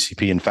by the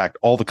CCP. In fact,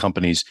 all the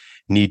companies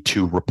need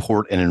to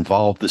report and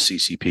involve the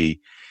CCP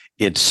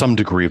in some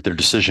degree of their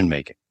decision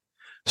making.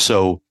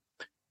 So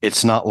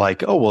it's not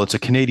like, oh, well, it's a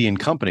Canadian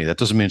company. That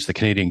doesn't mean it's the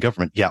Canadian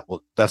government. Yeah,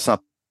 well, that's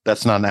not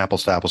an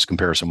apples to apples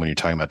comparison when you're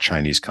talking about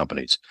Chinese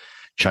companies.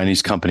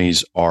 Chinese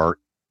companies are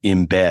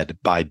in bed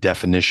by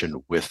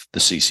definition with the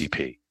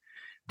CCP.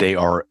 They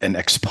are an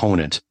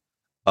exponent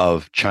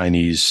of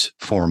Chinese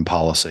foreign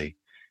policy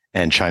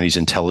and Chinese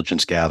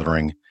intelligence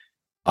gathering.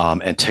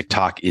 And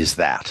TikTok is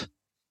that.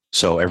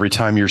 So every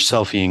time you're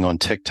selfieing on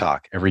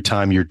TikTok, every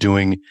time you're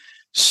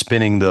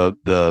spinning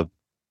those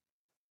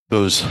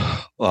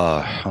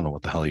I don't know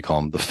what the hell you call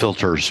them, the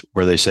filters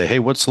where they say, hey,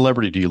 what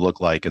celebrity do you look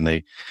like? And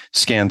they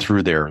scan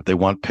through there. They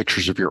want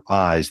pictures of your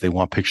eyes. They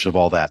want pictures of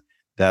all that.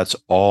 That's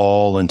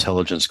all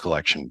intelligence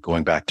collection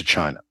going back to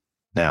China.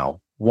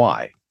 Now,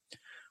 why?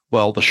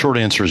 Well, the short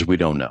answer is we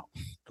don't know.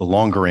 The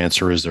longer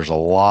answer is there's a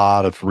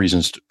lot of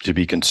reasons to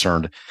be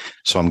concerned.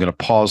 So I'm going to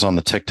pause on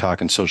the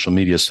TikTok and social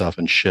media stuff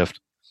and shift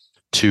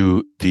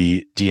to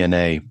the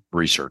DNA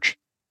research.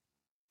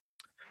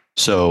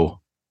 So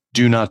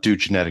do not do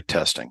genetic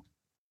testing.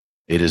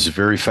 It is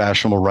very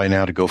fashionable right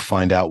now to go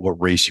find out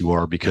what race you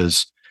are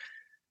because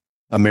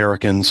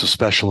Americans,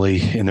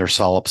 especially in their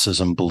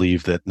solipsism,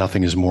 believe that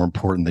nothing is more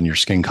important than your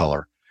skin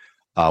color,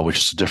 which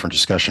is a different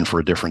discussion for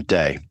a different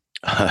day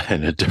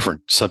and a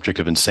different subject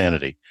of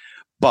insanity.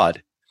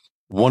 But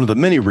one of the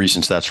many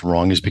reasons that's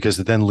wrong is because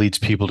it then leads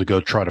people to go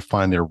try to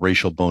find their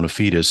racial bona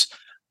fides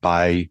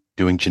by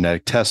doing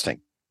genetic testing.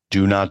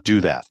 Do not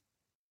do that.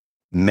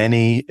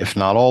 Many, if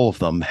not all of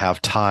them,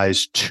 have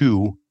ties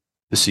to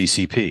the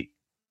CCP.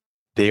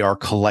 They are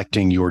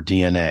collecting your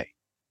DNA.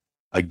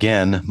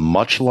 Again,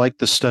 much like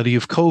the study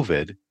of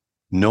COVID,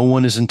 no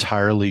one is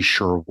entirely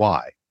sure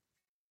why.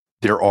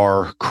 There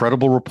are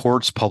credible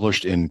reports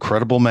published in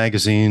credible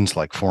magazines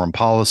like Foreign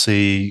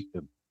Policy.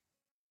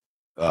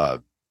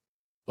 Well,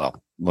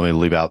 let me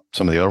leave out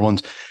some of the other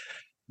ones.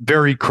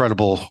 Very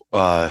credible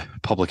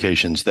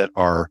publications that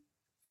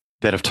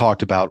have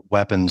talked about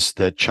weapons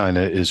that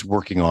China is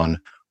working on,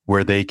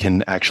 where they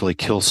can actually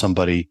kill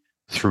somebody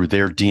through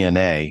their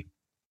DNA,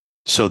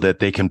 so that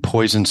they can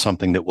poison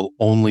something that will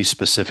only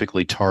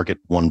specifically target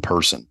one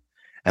person,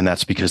 and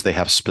that's because they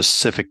have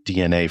specific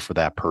DNA for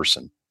that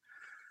person.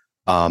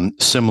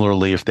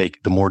 Similarly,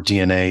 the more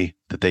DNA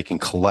that they can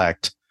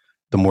collect,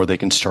 the more they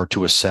can start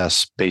to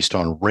assess based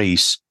on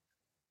race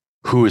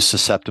who is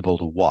susceptible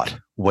to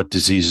what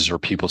diseases are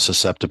people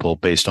susceptible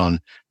based on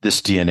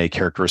this DNA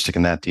characteristic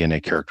and that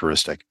DNA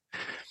characteristic.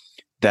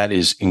 That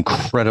is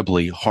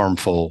incredibly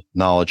harmful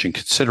knowledge. And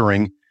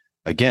considering,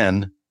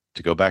 again,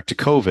 to go back to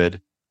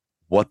COVID,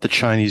 what the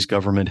Chinese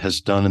government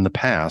has done in the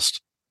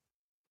past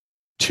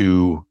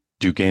to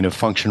do gain of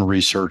function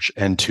research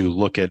and to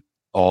look at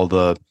all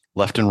the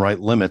left and right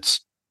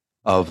limits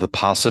of the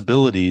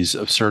possibilities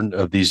of certain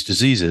of these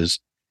diseases,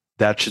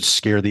 that should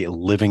scare the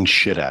living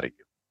shit out of you.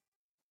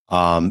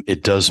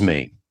 It does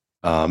me.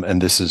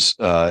 And this is,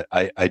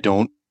 I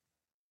don't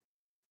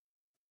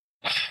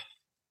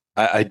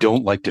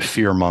like to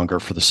fear monger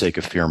for the sake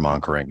of fear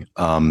mongering.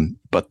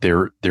 But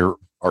there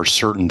are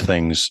certain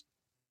things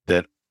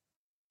that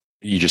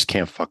you just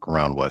can't fuck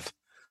around with.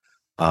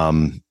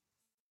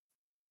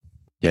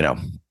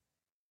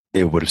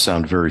 It would have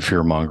sounded very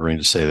fear mongering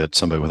to say that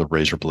somebody with a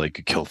razor blade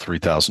could kill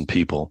 3,000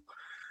 people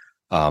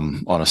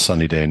on a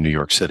sunny day in New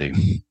York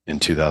City in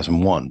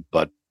 2001.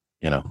 But,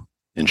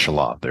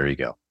 inshallah, there you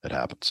go. It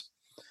happens.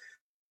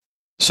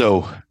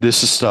 So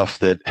this is stuff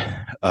that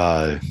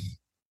I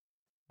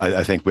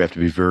think we have to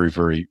be very,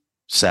 very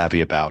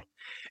savvy about.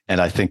 And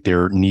I think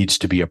there needs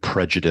to be a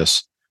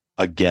prejudice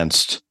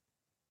against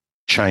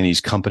Chinese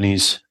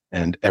companies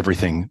and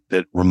everything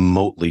that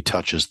remotely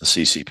touches the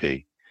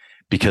CCP,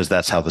 because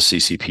that's how the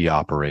CCP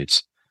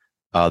operates.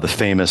 The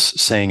famous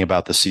saying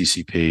about the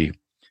CCP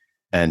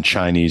and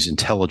Chinese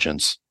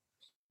intelligence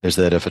is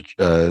that if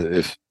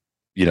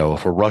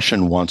a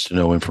Russian wants to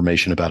know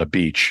information about a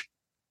beach,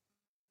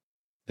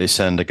 they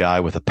send a guy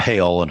with a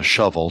pail and a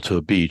shovel to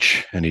a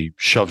beach, and he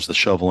shoves the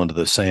shovel into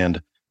the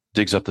sand,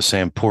 digs up the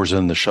sand, pours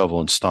in the shovel,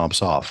 and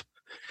stomps off.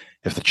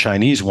 If the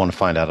Chinese want to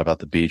find out about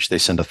the beach, they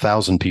send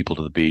 1,000 people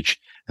to the beach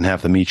and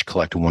have them each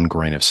collect 1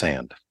 grain of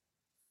sand.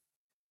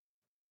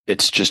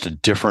 It's just a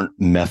different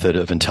method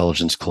of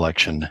intelligence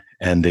collection,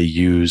 and they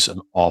use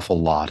an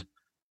awful lot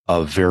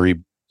of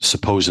very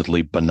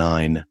supposedly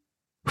benign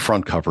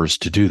front covers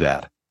to do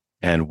that.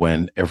 And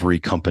when every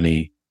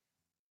company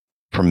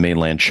from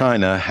mainland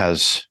China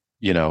has,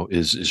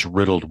 is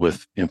riddled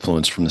with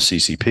influence from the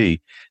CCP,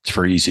 it's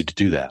very easy to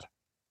do that.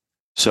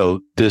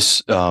 So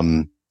this,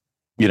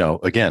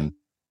 again,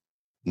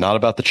 not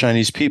about the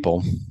Chinese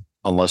people,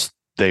 unless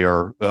they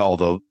are,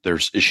 although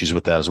there's issues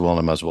with that as well, and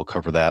I might as well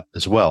cover that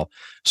as well.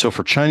 So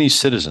for Chinese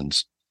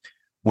citizens,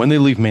 when they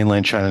leave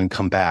mainland China and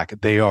come back,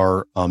 they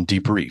are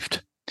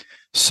debriefed.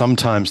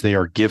 Sometimes they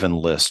are given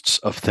lists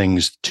of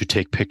things to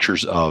take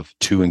pictures of,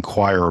 to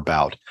inquire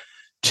about,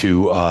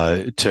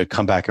 to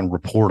come back and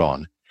report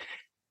on.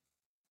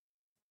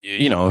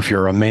 If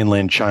you're a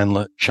mainland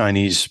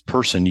Chinese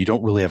person, you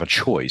don't really have a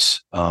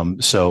choice.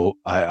 So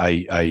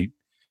I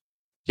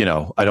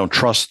don't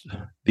trust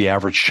the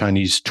average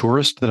Chinese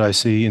tourist that I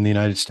see in the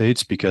United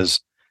States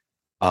because,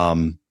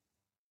 by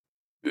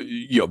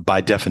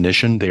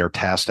definition, they are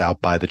tasked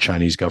out by the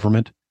Chinese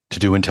government to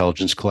do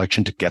intelligence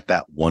collection to get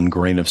that 1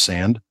 grain of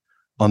sand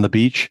on the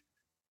beach.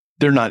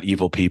 They're not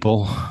evil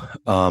people.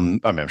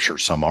 I'm sure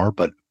some are,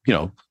 but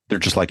they're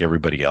just like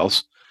everybody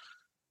else.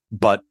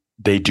 But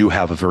they do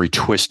have a very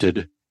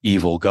twisted,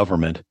 evil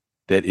government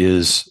that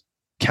is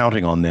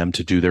counting on them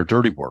to do their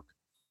dirty work.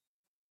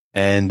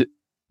 And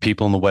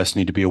people in the West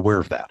need to be aware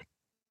of that.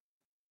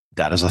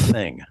 That is a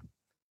thing.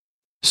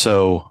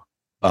 So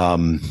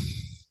that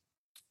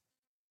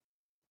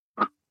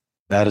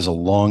is a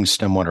long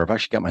stem wonder. I've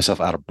actually got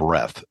myself out of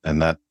breath.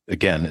 And that,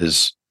 again,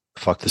 is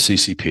fuck the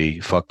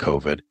CCP, fuck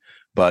COVID.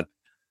 But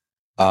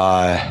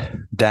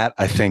That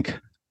I think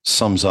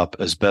sums up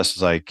as best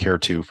as I care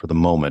to for the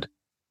moment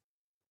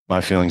my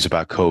feelings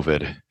about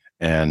COVID,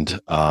 and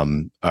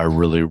I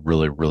really,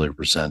 really, really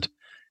resent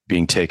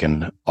being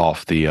taken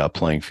off the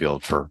playing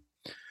field for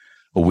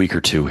a week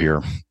or two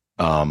here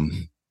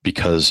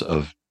because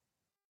of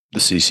the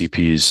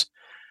CCP's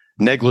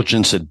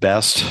negligence at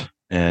best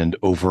and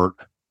overt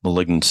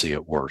malignancy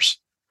at worst.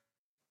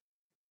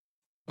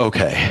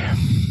 Okay,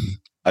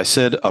 I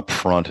said up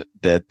front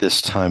that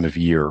this time of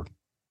year,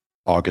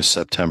 August,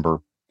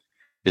 September,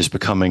 is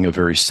becoming a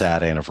very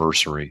sad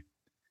anniversary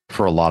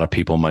for a lot of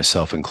people,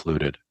 myself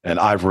included. And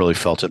I've really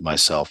felt it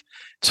myself.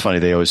 It's funny.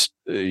 They always,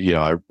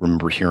 I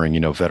remember hearing,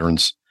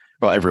 veterans,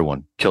 well,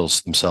 everyone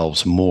kills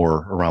themselves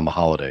more around the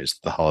holidays.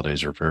 The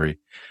holidays are very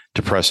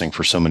depressing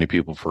for so many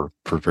people for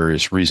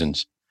various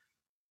reasons.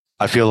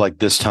 I feel like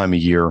this time of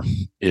year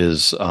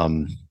is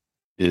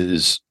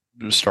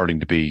starting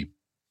to be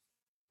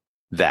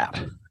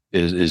that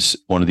is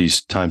one of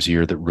these times of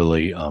year that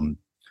really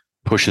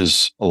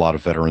pushes a lot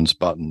of veterans'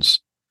 buttons.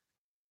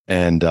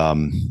 And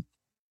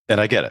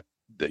I get it.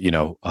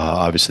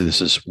 Obviously, this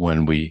is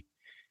when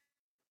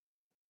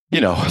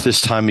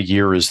this time of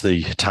year is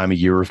the time of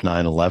year of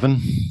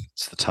 9/11.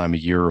 It's the time of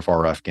year of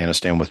our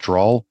Afghanistan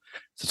withdrawal.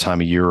 It's the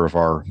time of year of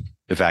our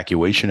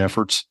evacuation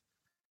efforts,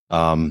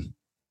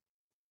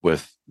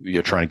 with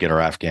trying to get our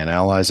Afghan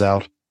allies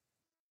out.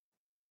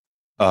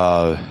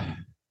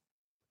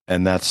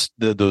 And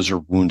those are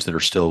wounds that are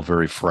still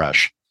very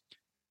fresh.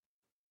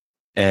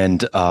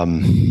 And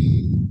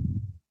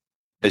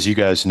as you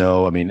guys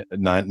know, I mean,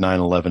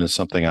 9/11 is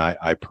something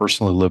I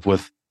personally live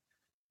with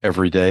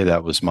every day.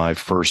 That was my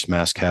first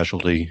mass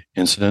casualty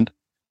incident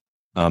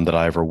that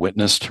I ever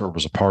witnessed or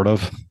was a part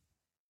of.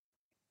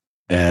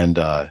 And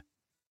I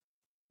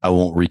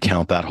won't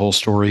recount that whole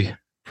story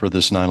for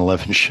this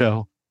 9/11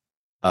 show.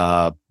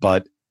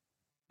 But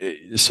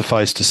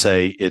suffice to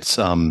say, it's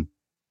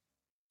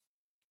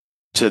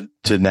to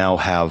now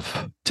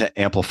have to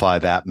amplify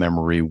that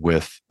memory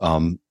with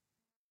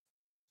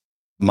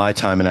my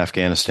time in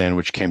Afghanistan,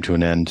 which came to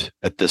an end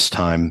at this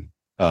time,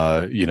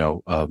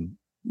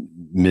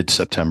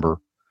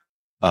 mid-September,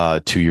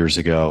 2 years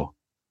ago,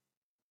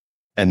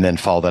 and then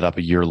follow that up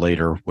a year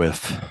later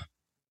with,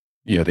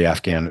 the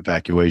Afghan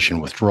evacuation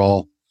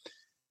withdrawal.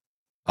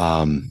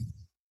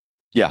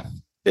 Yeah,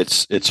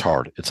 it's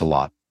hard. It's a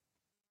lot.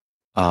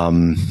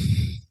 Trying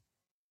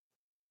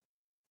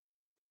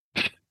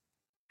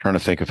to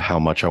think of how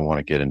much I want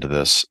to get into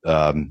this.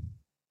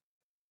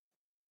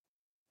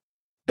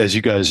 As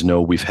you guys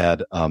know, we've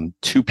had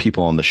two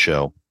people on the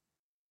show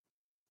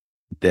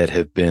that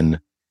have been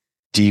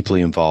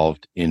deeply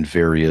involved in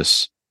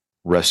various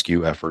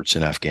rescue efforts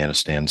in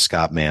Afghanistan.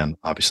 Scott Mann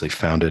obviously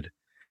founded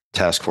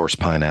Task Force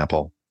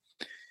Pineapple,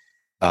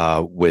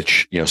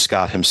 which,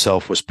 Scott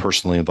himself was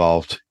personally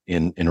involved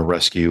in a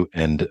rescue,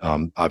 and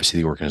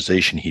obviously the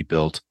organization he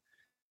built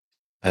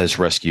has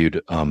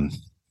rescued,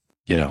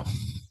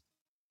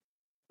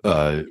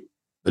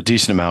 a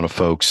decent amount of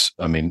folks.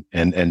 I mean,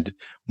 and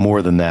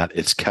more than that,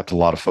 it's kept a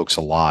lot of folks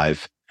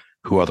alive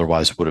who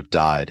otherwise would have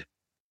died.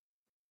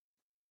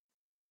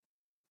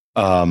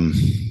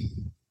 And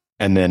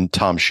then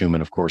Tom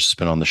Schumann, of course, has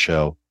been on the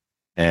show,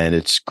 and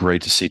it's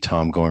great to see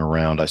Tom going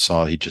around. I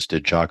saw he just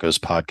did Jocko's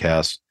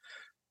podcast.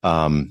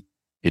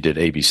 He did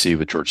ABC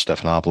with George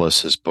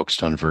Stephanopoulos. His book's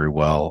done very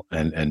well,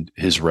 and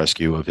his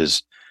rescue of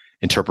his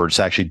interpreter. It's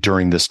actually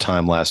during this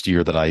time last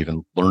year that I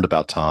even learned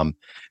about Tom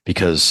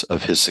because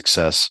of his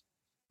success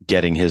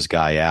getting his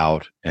guy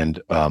out.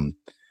 And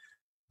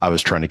I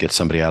was trying to get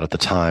somebody out at the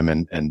time,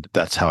 and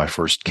that's how I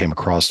first came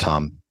across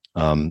Tom,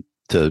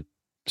 to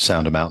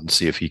sound him out and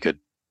see if he could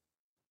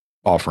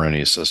offer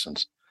any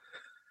assistance.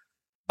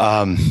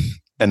 And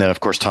then, of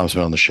course, Tom's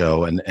been on the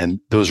show, and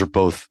those are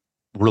both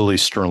really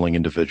sterling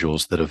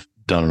individuals that have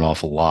done an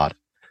awful lot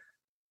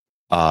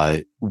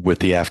with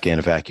the Afghan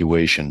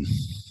evacuation.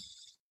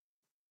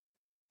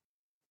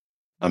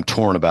 I'm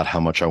torn about how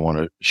much I want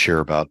to share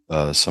about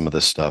some of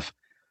this stuff.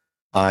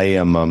 I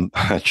am.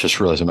 I just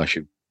realized I'm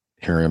actually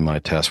here in my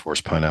Task Force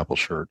Pineapple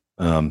shirt.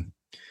 I'm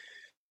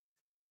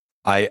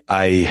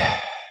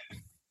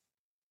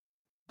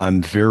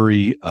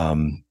very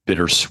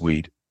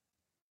bittersweet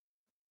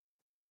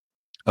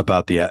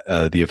about the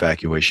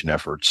evacuation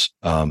efforts,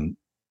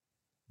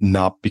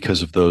 not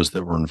because of those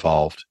that were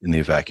involved in the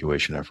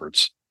evacuation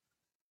efforts,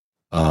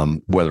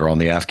 whether on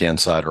the Afghan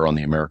side or on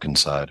the American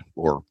side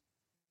or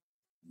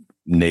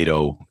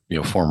NATO,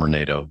 former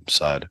NATO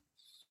side.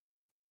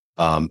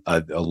 A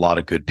lot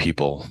of good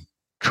people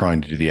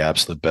trying to do the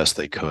absolute best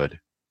they could.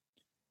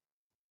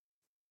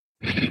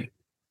 The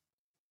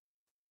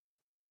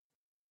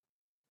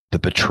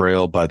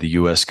betrayal by the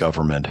U.S.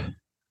 government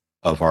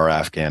of our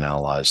Afghan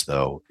allies,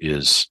 though,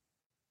 is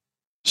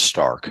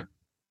stark.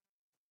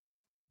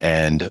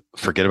 And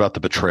forget about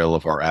the betrayal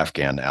of our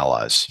Afghan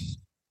allies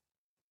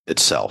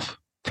itself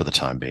for the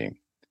time being.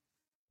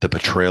 The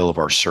betrayal of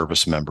our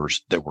service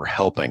members that were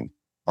helping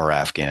our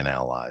Afghan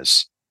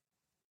allies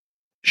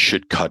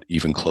should cut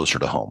even closer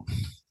to home.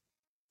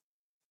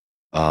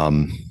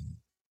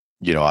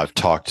 I've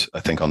talked, I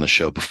think, on the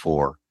show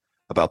before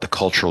about the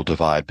cultural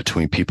divide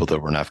between people that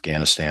were in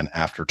Afghanistan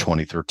after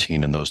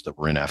 2013 and those that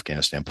were in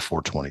Afghanistan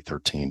before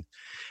 2013,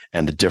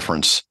 and the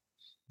difference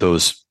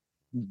those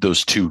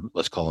two,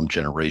 let's call them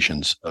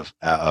generations of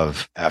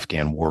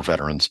Afghan war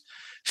veterans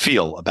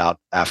feel about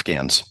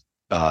Afghans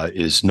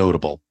is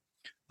notable.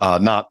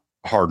 Not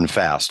hard and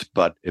fast,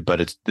 but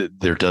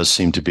there does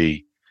seem to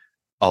be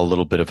a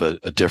little bit of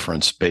a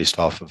difference based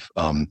off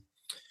of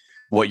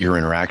what your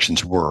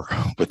interactions were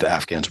with the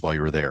Afghans while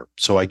you were there.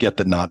 So I get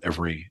that not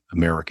every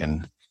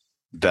American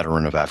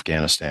veteran of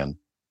Afghanistan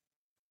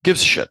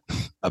gives a shit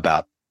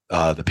about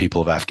the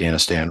people of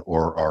Afghanistan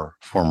or our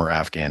former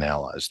Afghan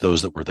allies.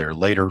 Those that were there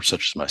later,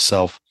 such as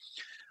myself,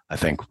 I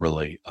think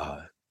really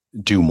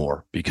do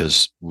more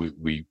because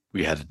we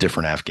had a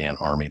different Afghan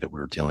army that we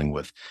were dealing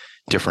with,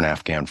 different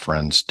Afghan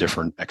friends,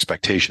 different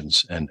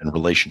expectations and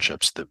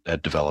relationships that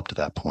had developed at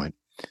that point.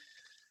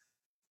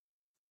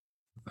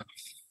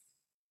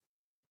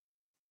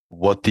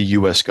 What the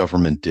U.S.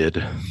 government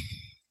did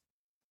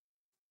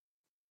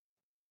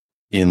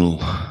in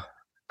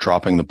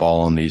dropping the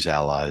ball on these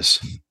allies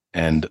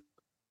and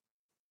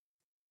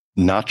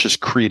not just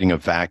creating a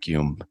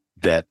vacuum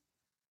that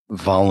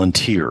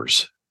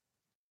volunteers,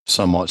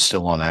 some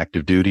still on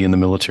active duty in the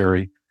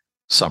military,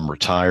 some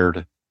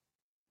retired,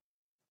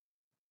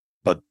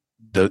 but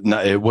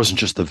it wasn't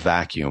just the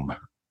vacuum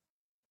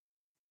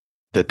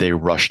that they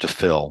rushed to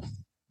fill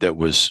that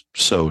was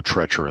so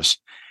treacherous.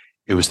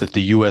 It was that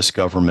the U.S.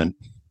 government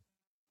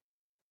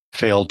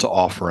failed to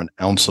offer an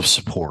ounce of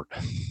support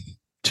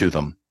to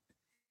them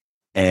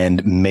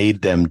and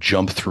made them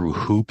jump through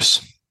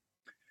hoops.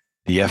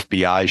 The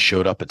FBI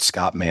showed up at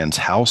Scott Mann's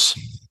house.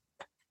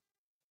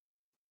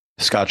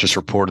 Scott just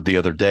reported the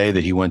other day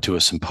that he went to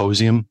a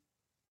symposium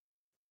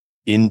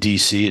in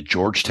D.C. at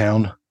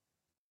Georgetown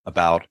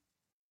about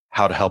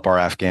how to help our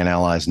Afghan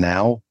allies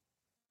now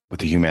with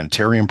the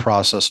humanitarian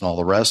process and all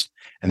the rest.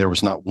 And there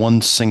was not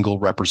one single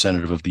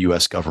representative of the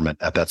U.S. government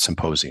at that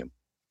symposium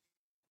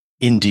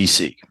in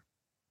D.C.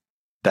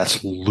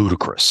 That's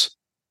ludicrous.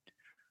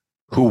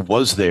 Who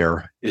was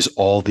there is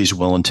all these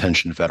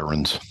well-intentioned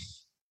veterans,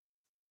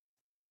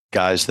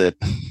 guys that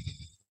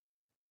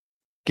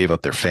gave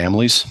up their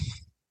families,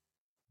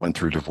 went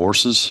through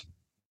divorces,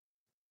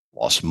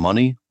 lost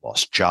money,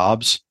 lost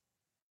jobs,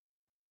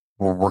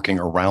 were working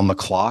around the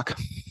clock,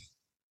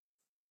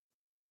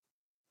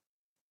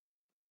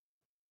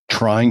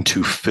 trying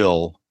to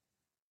fill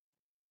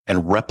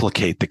and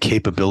replicate the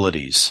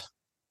capabilities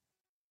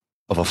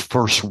of a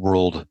first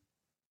world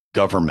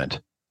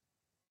government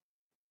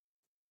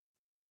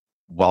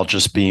while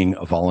just being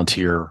a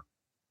volunteer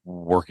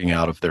working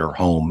out of their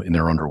home in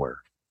their underwear.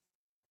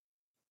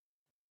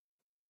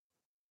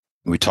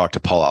 We talked to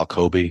Paul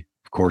Alcoby.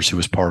 Of course, he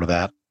was part of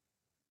that.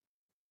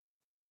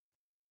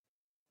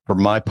 For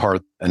my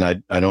part,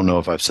 and I don't know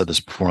if I've said this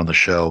before on the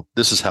show,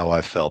 this is how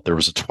I felt. There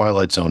was a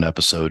Twilight Zone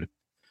episode,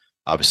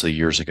 obviously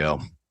years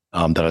ago,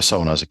 that I saw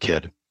when I was a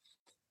kid,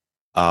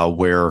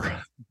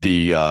 where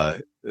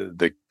the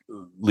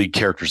lead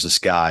character is this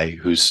guy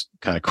who's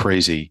kind of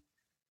crazy,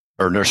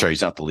 or no, sorry,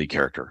 he's not the lead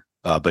character,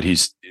 but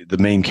he's the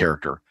main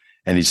character.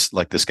 And he's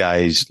like this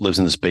guy, he lives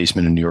in this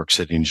basement in New York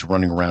City, and he's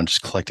running around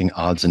just collecting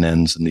odds and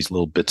ends and these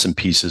little bits and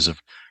pieces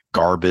of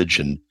garbage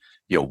and,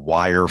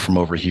 wire from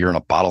over here and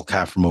a bottle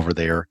cap from over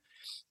there.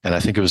 And I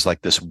think it was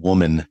like this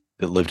woman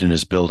that lived in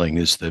his building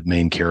is the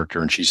main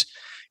character. And she's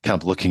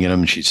kind of looking at him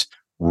and she's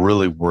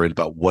really worried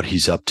about what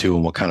he's up to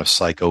and what kind of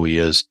psycho he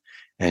is.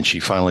 And she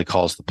finally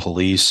calls the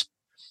police,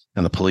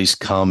 and the police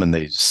come and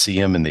they see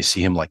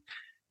him like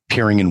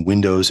peering in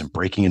windows and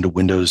breaking into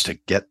windows to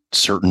get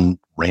certain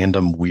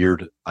random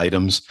weird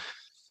items.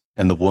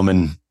 And the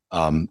woman,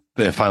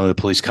 finally the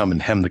police come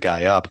and hem the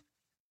guy up.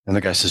 And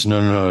the guy says,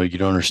 no, you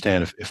don't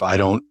understand. If I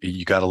don't,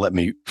 you got to let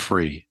me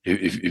free.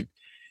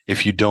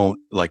 If you don't,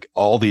 like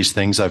all these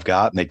things I've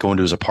got, and they go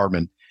into his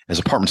apartment, and his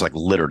apartment's like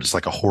littered. It's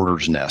like a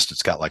hoarder's nest.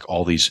 It's got like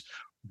all these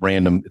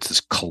it's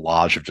this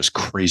collage of just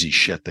crazy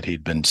shit that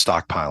he'd been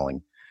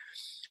stockpiling.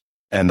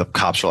 And the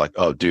cops are like,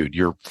 oh, dude,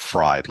 you're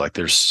fried. Like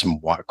there's some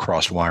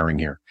cross wiring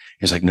here.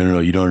 He's like, no,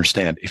 you don't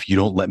understand. If you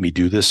don't let me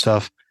do this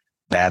stuff,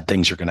 bad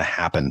things are going to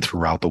happen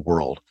throughout the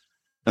world.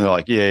 And they're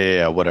like,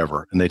 yeah,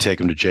 whatever. And they take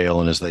him to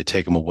jail. And as they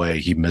take him away,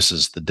 he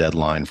misses the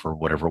deadline for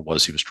whatever it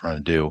was he was trying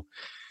to do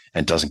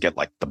and doesn't get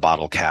like the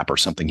bottle cap or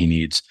something he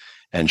needs.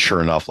 And sure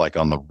enough, like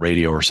on the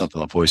radio or something,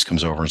 the voice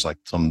comes over and it's like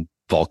some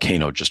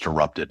volcano just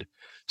erupted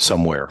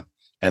somewhere.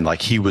 And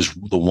like he was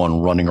the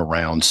one running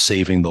around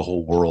saving the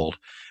whole world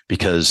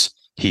because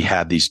he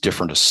had these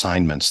different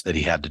assignments that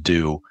he had to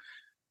do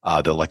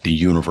that like the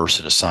universe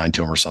had assigned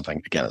to him or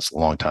something. Again, it's a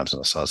long time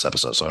since I saw this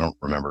episode, so I don't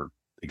remember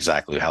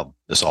exactly how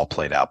this all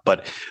played out.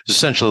 But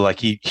essentially,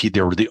 like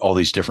there were all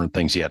these different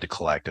things he had to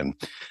collect, and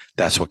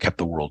that's what kept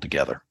the world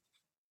together.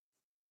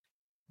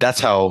 That's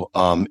how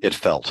it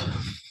felt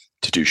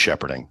to do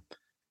shepherding.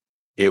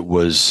 It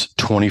was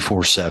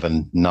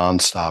 24/7,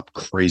 nonstop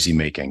crazy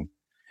making.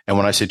 And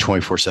when I say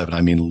 24/7,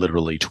 I mean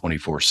literally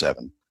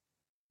 24/7.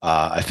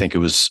 I think it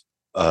was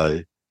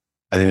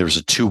I think there was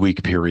a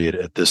 2-week period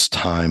at this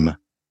time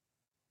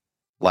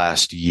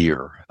last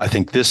year. I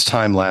think this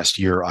time last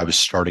year, I was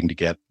starting to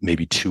get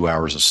maybe 2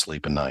 hours of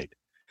sleep a night,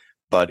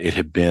 but it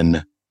had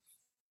been,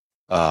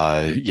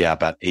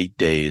 about 8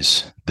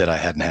 days that I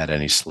hadn't had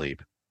any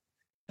sleep.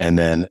 And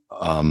then,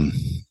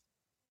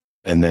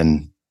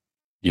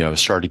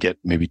 started to get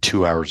maybe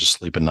 2 hours of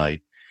sleep a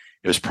night.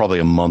 It was probably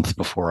a month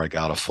before I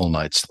got a full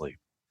night's sleep.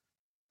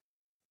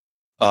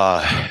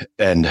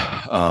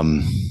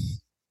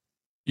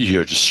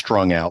 Just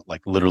strung out,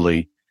 like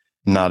literally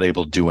not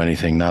able to do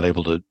anything, not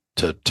able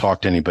to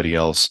talk to anybody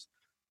else.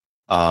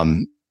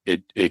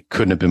 It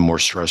couldn't have been more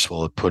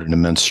stressful. It put an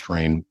immense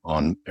strain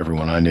on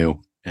everyone I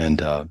knew,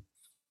 and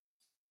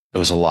it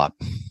was a lot.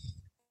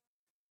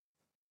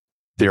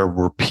 There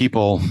were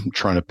people, I'm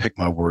trying to pick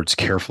my words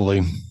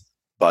carefully,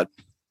 but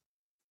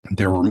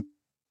there were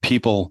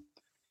people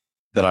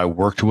that I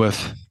worked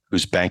with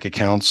whose bank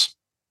accounts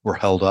were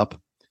held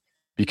up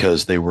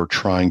because they were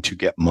trying to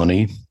get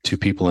money to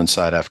people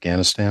inside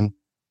Afghanistan.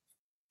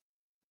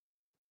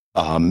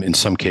 In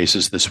some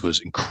cases, this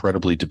was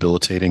incredibly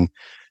debilitating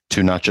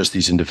to not just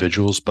these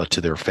individuals, but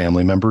to their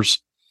family members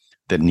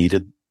that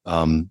needed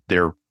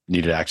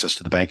access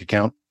to the bank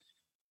account.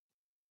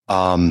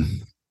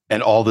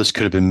 And all this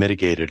could have been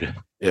mitigated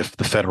if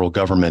the federal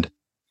government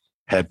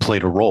had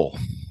played a role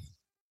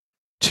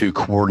to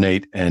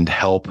coordinate and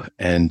help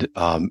and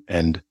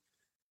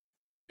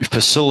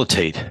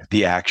facilitate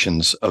the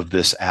actions of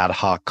this ad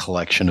hoc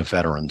collection of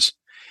veterans.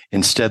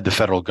 Instead, the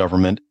federal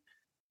government,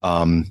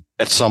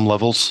 at some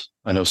levels,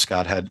 I know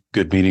Scott had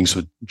good meetings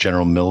with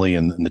General Milley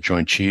and the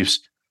Joint Chiefs,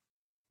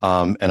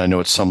 and I know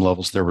at some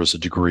levels there was a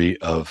degree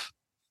of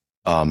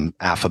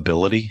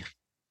affability.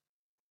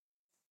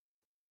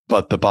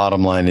 But the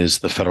bottom line is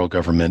the federal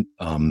government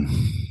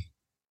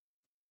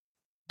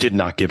did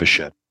not give a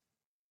shit.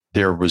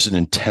 There was an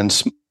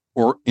intense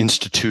or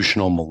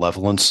institutional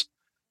malevolence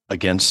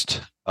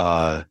against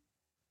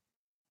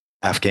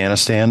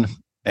Afghanistan,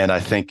 and I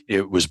think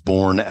it was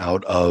born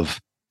out of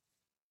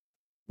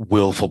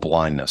willful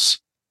blindness.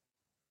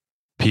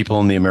 People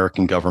in the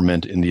American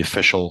government, in the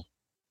official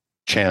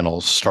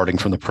channels, starting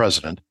from the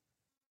president,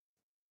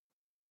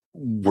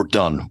 were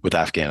done with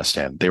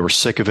Afghanistan. They were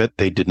sick of it.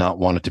 They did not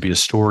want it to be a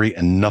story,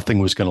 and nothing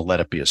was going to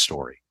let it be a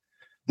story.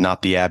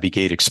 Not the Abbey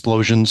Gate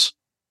explosions,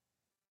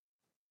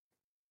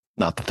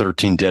 not the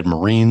 13 dead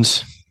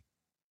Marines,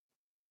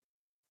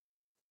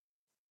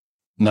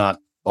 not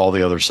all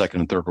the other second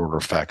and third order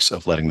effects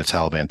of letting the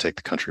Taliban take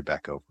the country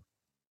back over.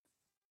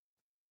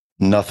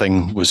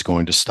 Nothing was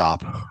going to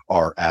stop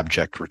our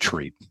abject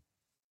retreat.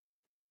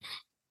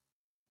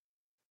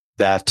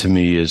 That, to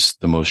me, is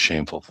the most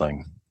shameful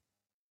thing.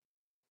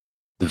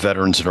 The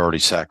veterans had already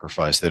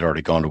sacrificed. They'd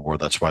already gone to war.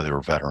 That's why they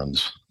were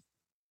veterans.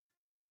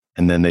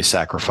 And then they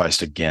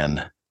sacrificed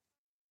again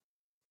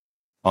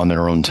on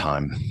their own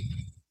time,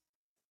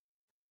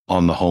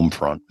 on the home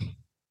front,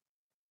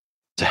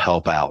 to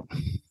help out.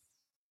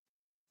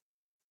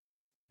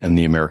 And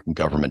the American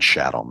government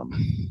shat on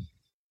them.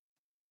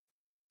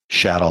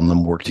 Shat on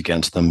them, worked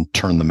against them,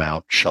 turned them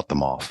out, shut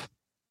them off.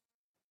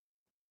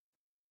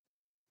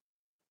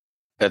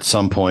 At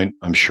some point,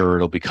 I'm sure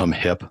it'll become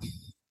hip.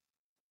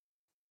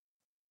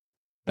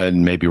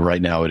 And maybe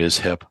right now it is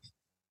hip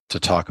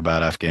to talk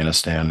about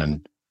Afghanistan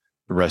and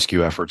the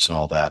rescue efforts and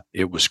all that.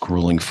 It was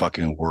grueling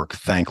fucking work,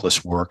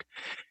 thankless work,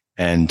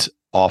 and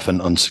often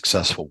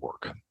unsuccessful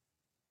work.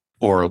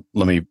 Or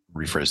let me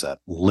rephrase that,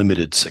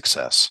 limited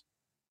success.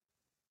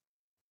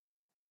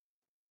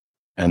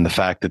 And the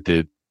fact that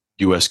the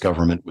U.S.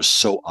 government was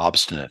so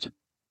obstinate,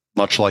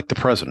 much like the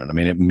president. I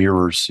mean, it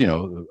mirrors,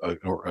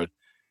 or an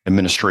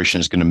administration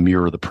is going to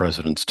mirror the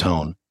president's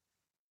tone.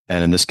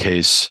 And in this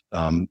case,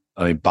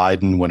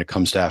 Biden, when it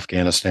comes to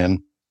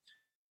Afghanistan,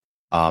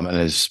 and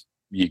as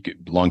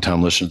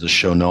longtime listeners to the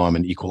show know, I'm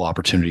an equal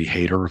opportunity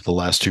hater of the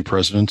last two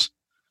presidents.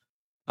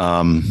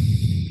 But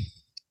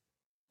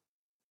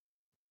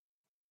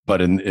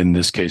in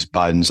this case,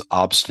 Biden's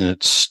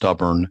obstinate,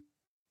 stubborn,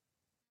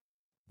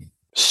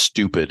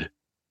 stupid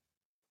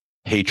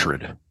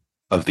hatred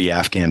of the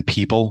Afghan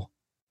people,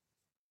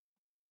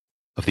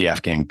 of the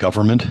Afghan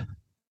government,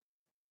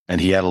 and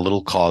he had a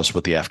little cause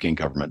with the Afghan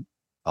government.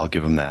 I'll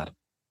give him that.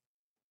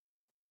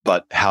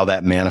 But how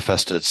that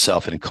manifested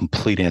itself in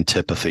complete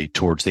antipathy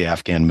towards the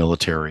Afghan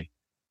military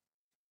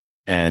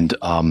and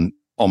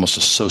almost a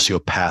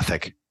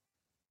sociopathic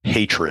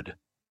hatred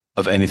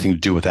of anything to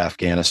do with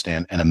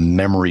Afghanistan and a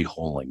memory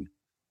holding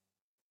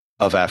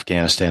of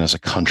Afghanistan as a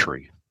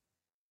country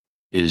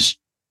is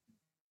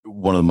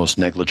one of the most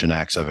negligent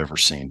acts I've ever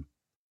seen.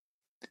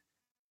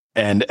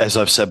 And as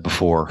I've said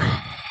before,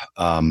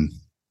 we'll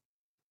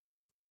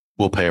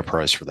pay a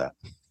price for that.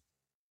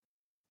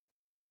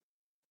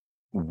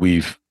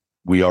 We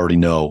already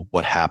know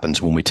what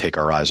happens when we take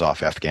our eyes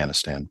off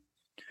Afghanistan.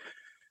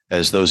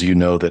 As those of you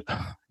know that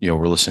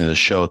were listening to the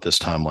show at this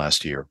time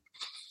last year,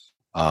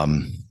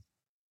 I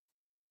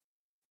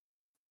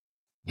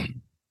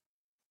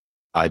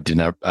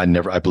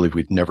believe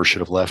we never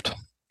should have left.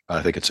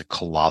 I think it's a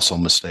colossal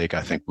mistake.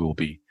 I think we will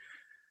be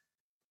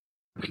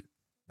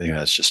think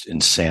that's just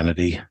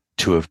insanity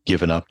to have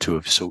given up, to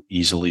have so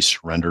easily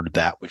surrendered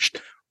that which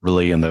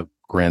really, in the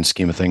grand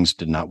scheme of things,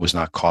 was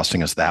not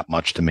costing us that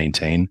much to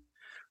maintain.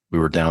 We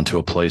were down to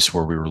a place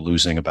where we were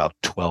losing about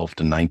 12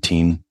 to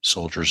 19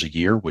 soldiers a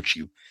year, which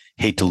you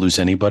hate to lose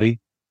anybody.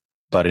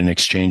 But in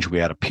exchange, we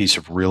had a piece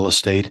of real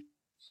estate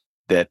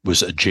that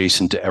was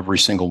adjacent to every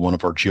single one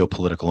of our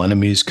geopolitical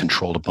enemies,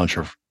 controlled a bunch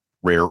of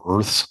rare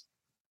earths,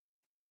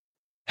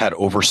 had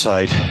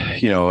oversight.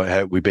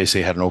 We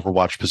basically had an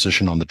overwatch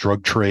position on the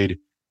drug trade.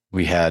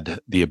 We had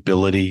the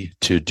ability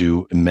to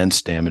do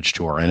immense damage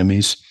to our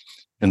enemies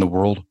in the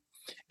world,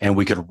 and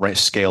we could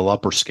scale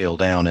up or scale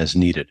down as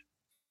needed.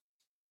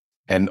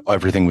 And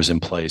everything was in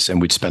place,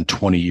 and we'd spent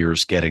 20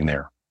 years getting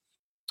there.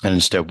 And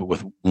instead,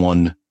 with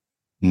one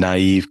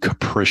naive,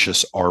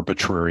 capricious,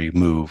 arbitrary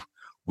move,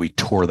 we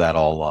tore that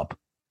all up.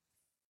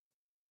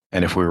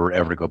 And if we were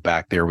ever to go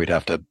back there, we'd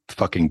have to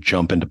fucking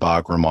jump into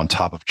Bagram on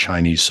top of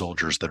Chinese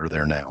soldiers that are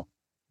there now,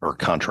 or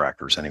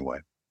contractors anyway.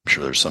 I'm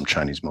sure there's some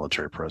Chinese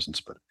military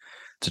presence, but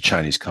it's a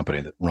Chinese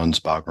company that runs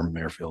Bagram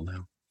Airfield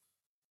now.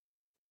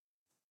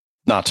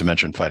 Not to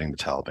mention fighting the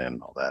Taliban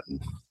and all that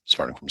and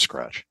starting from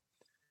scratch.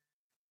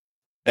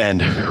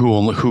 And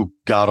who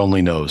God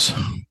only knows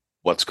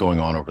what's going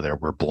on over there.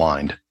 We're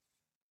blind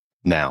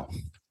now.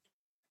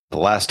 The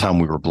last time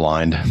we were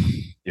blind,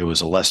 it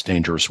was a less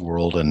dangerous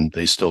world, and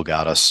they still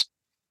got us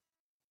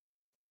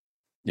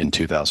in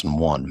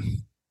 2001.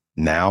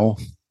 Now,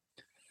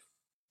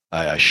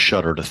 I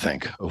shudder to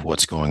think of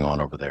what's going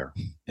on over there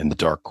in the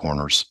dark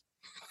corners,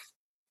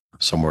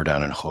 somewhere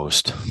down in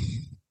Khost,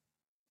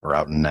 or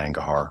out in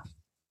Nangarhar,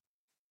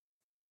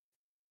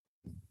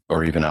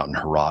 or even out in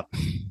Herat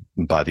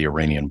by the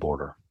Iranian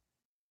border.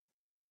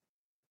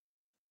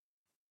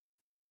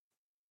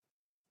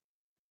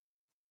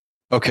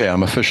 Okay,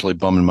 I'm officially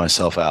bumming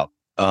myself out.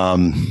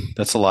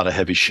 That's a lot of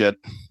heavy shit.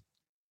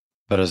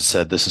 But as I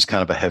said, this is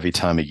kind of a heavy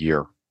time of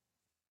year.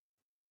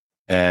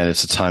 And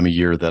it's a time of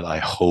year that I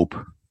hope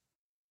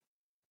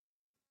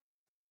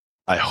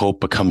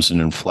becomes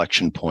an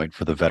inflection point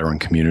for the veteran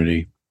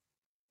community.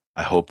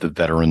 I hope the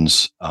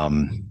veterans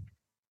find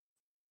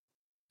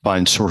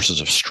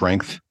sources of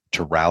strength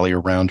to rally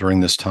around during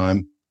this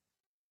time.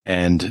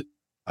 And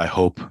I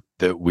hope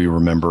that we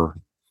remember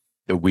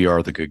that we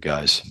are the good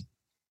guys.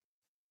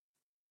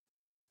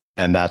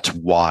 And that's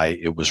why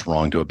it was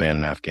wrong to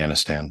abandon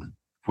Afghanistan.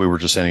 If we were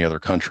just any other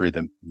country,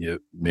 then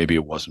maybe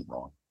it wasn't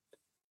wrong.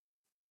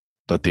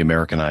 But the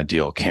American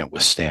ideal can't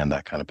withstand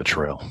that kind of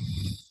betrayal.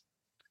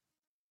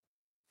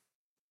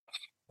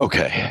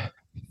 Okay.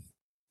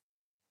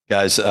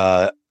 Guys,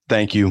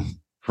 thank you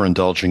for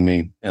indulging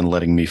me and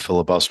letting me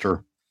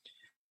filibuster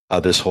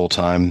this whole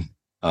time.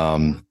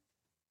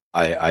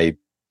 I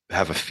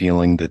have a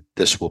feeling that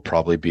this will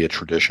probably be a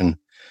tradition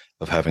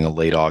of having a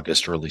late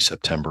August, early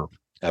September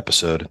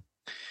episode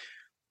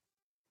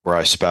where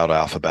I spout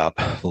off about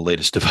the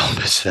latest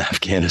developments in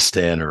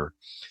Afghanistan or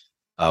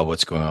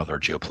what's going on with our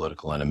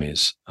geopolitical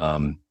enemies,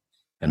 and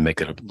make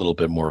it a little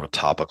bit more of a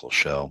topical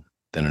show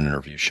than an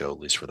interview show, at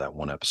least for that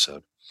one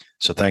episode.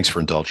 So thanks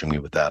for indulging me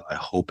with that. I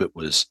hope it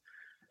was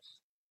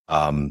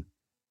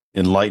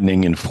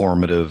enlightening,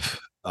 informative,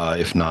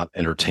 if not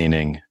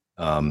entertaining,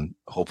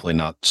 hopefully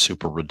not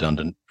super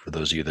redundant for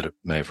those of you that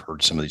may have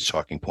heard some of these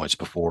talking points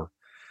before.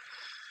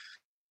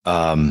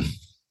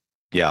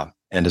 Yeah.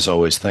 And as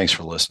always, thanks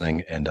for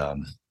listening. And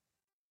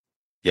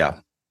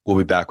yeah, we'll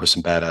be back with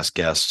some badass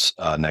guests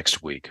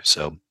next week.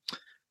 So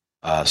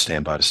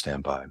stand by to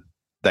stand by.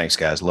 Thanks,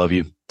 guys. Love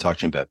you. Talk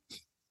to you in a bit.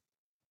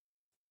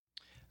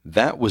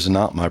 That was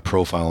not my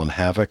profile in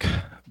Havoc,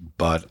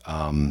 but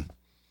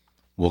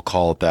we'll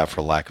call it that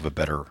for lack of a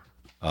better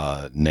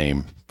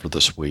name for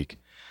this week.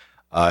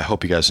 I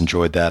hope you guys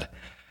enjoyed that.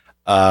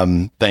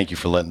 Thank you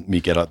for letting me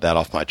get that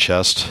off my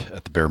chest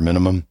at the bare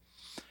minimum.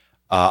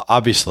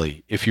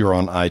 Obviously, if you're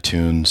on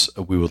iTunes,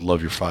 we would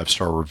love your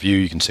 5-star review.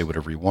 You can say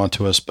whatever you want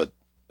to us, but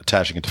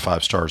attaching it to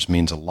 5 stars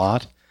means a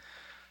lot.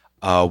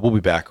 We'll be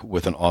back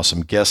with an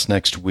awesome guest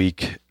next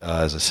week,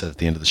 as I said at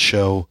the end of the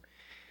show.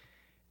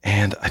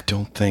 And I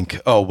don't think,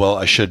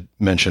 I should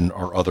mention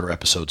our other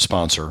episode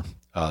sponsor,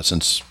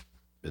 since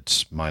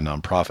it's my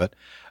nonprofit.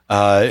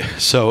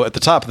 So at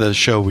the top of the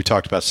show, we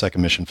talked about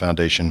Second Mission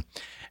Foundation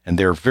and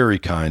their very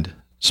kind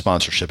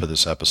sponsorship of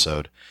this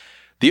episode.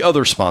 The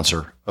other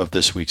sponsor of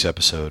this week's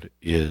episode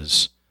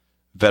is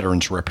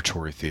Veterans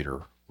Repertory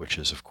Theater, which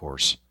is, of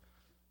course,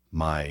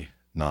 my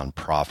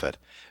nonprofit.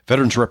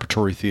 Veterans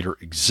Repertory Theater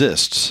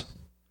exists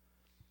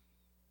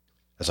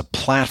as a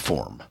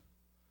platform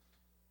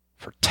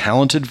for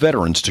talented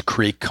veterans to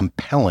create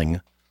compelling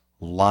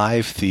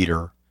live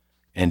theater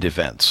and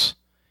events.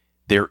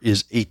 There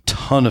is a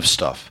ton of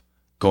stuff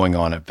going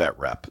on at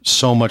VetRep.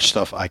 So much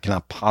stuff I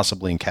cannot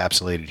possibly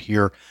encapsulate it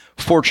here.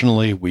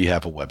 Fortunately, we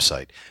have a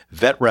website,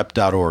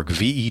 vetrep.org,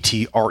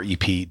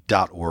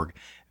 vetrep.org,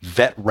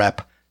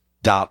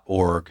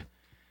 vetrep.org.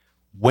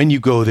 When you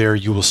go there,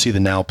 you will see the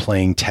Now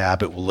Playing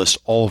tab. It will list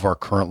all of our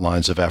current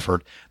lines of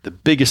effort. The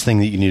biggest thing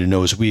that you need to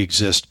know is we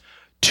exist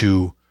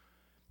to,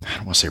 I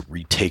don't want to say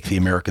retake the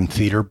American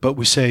theater, but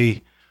we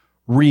say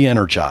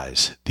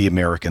re-energize the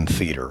American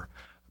theater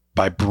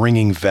by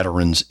bringing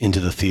veterans into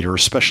the theater,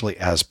 especially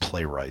as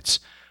playwrights,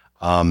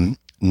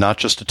 not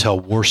just to tell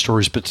war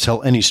stories, but to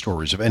tell any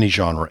stories of any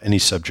genre, any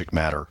subject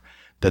matter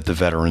that the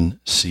veteran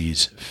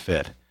sees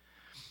fit.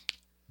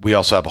 We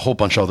also have a whole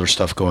bunch of other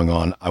stuff going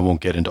on. I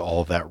won't get into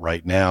all of that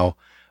right now.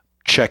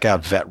 Check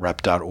out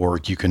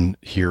vetrep.org. You can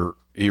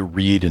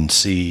read and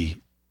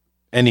see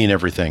any and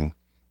everything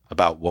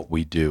about what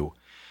we do.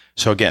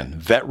 So again,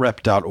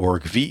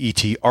 vetrep.org,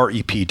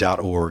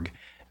 vetrep.org,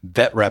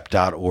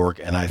 vetrep.org,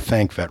 and I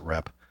thank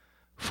VetRep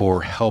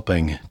for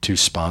helping to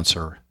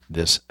sponsor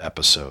this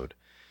episode.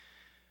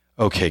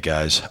 Okay,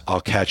 guys, I'll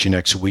catch you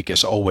next week.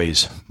 As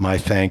always, my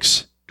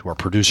thanks to our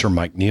producer,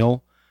 Mike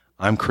Neal.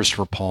 I'm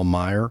Christopher Paul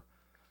Meyer.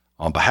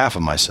 On behalf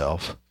of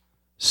myself,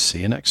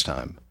 see you next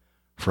time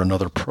for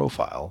another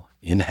Profile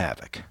in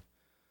Havoc.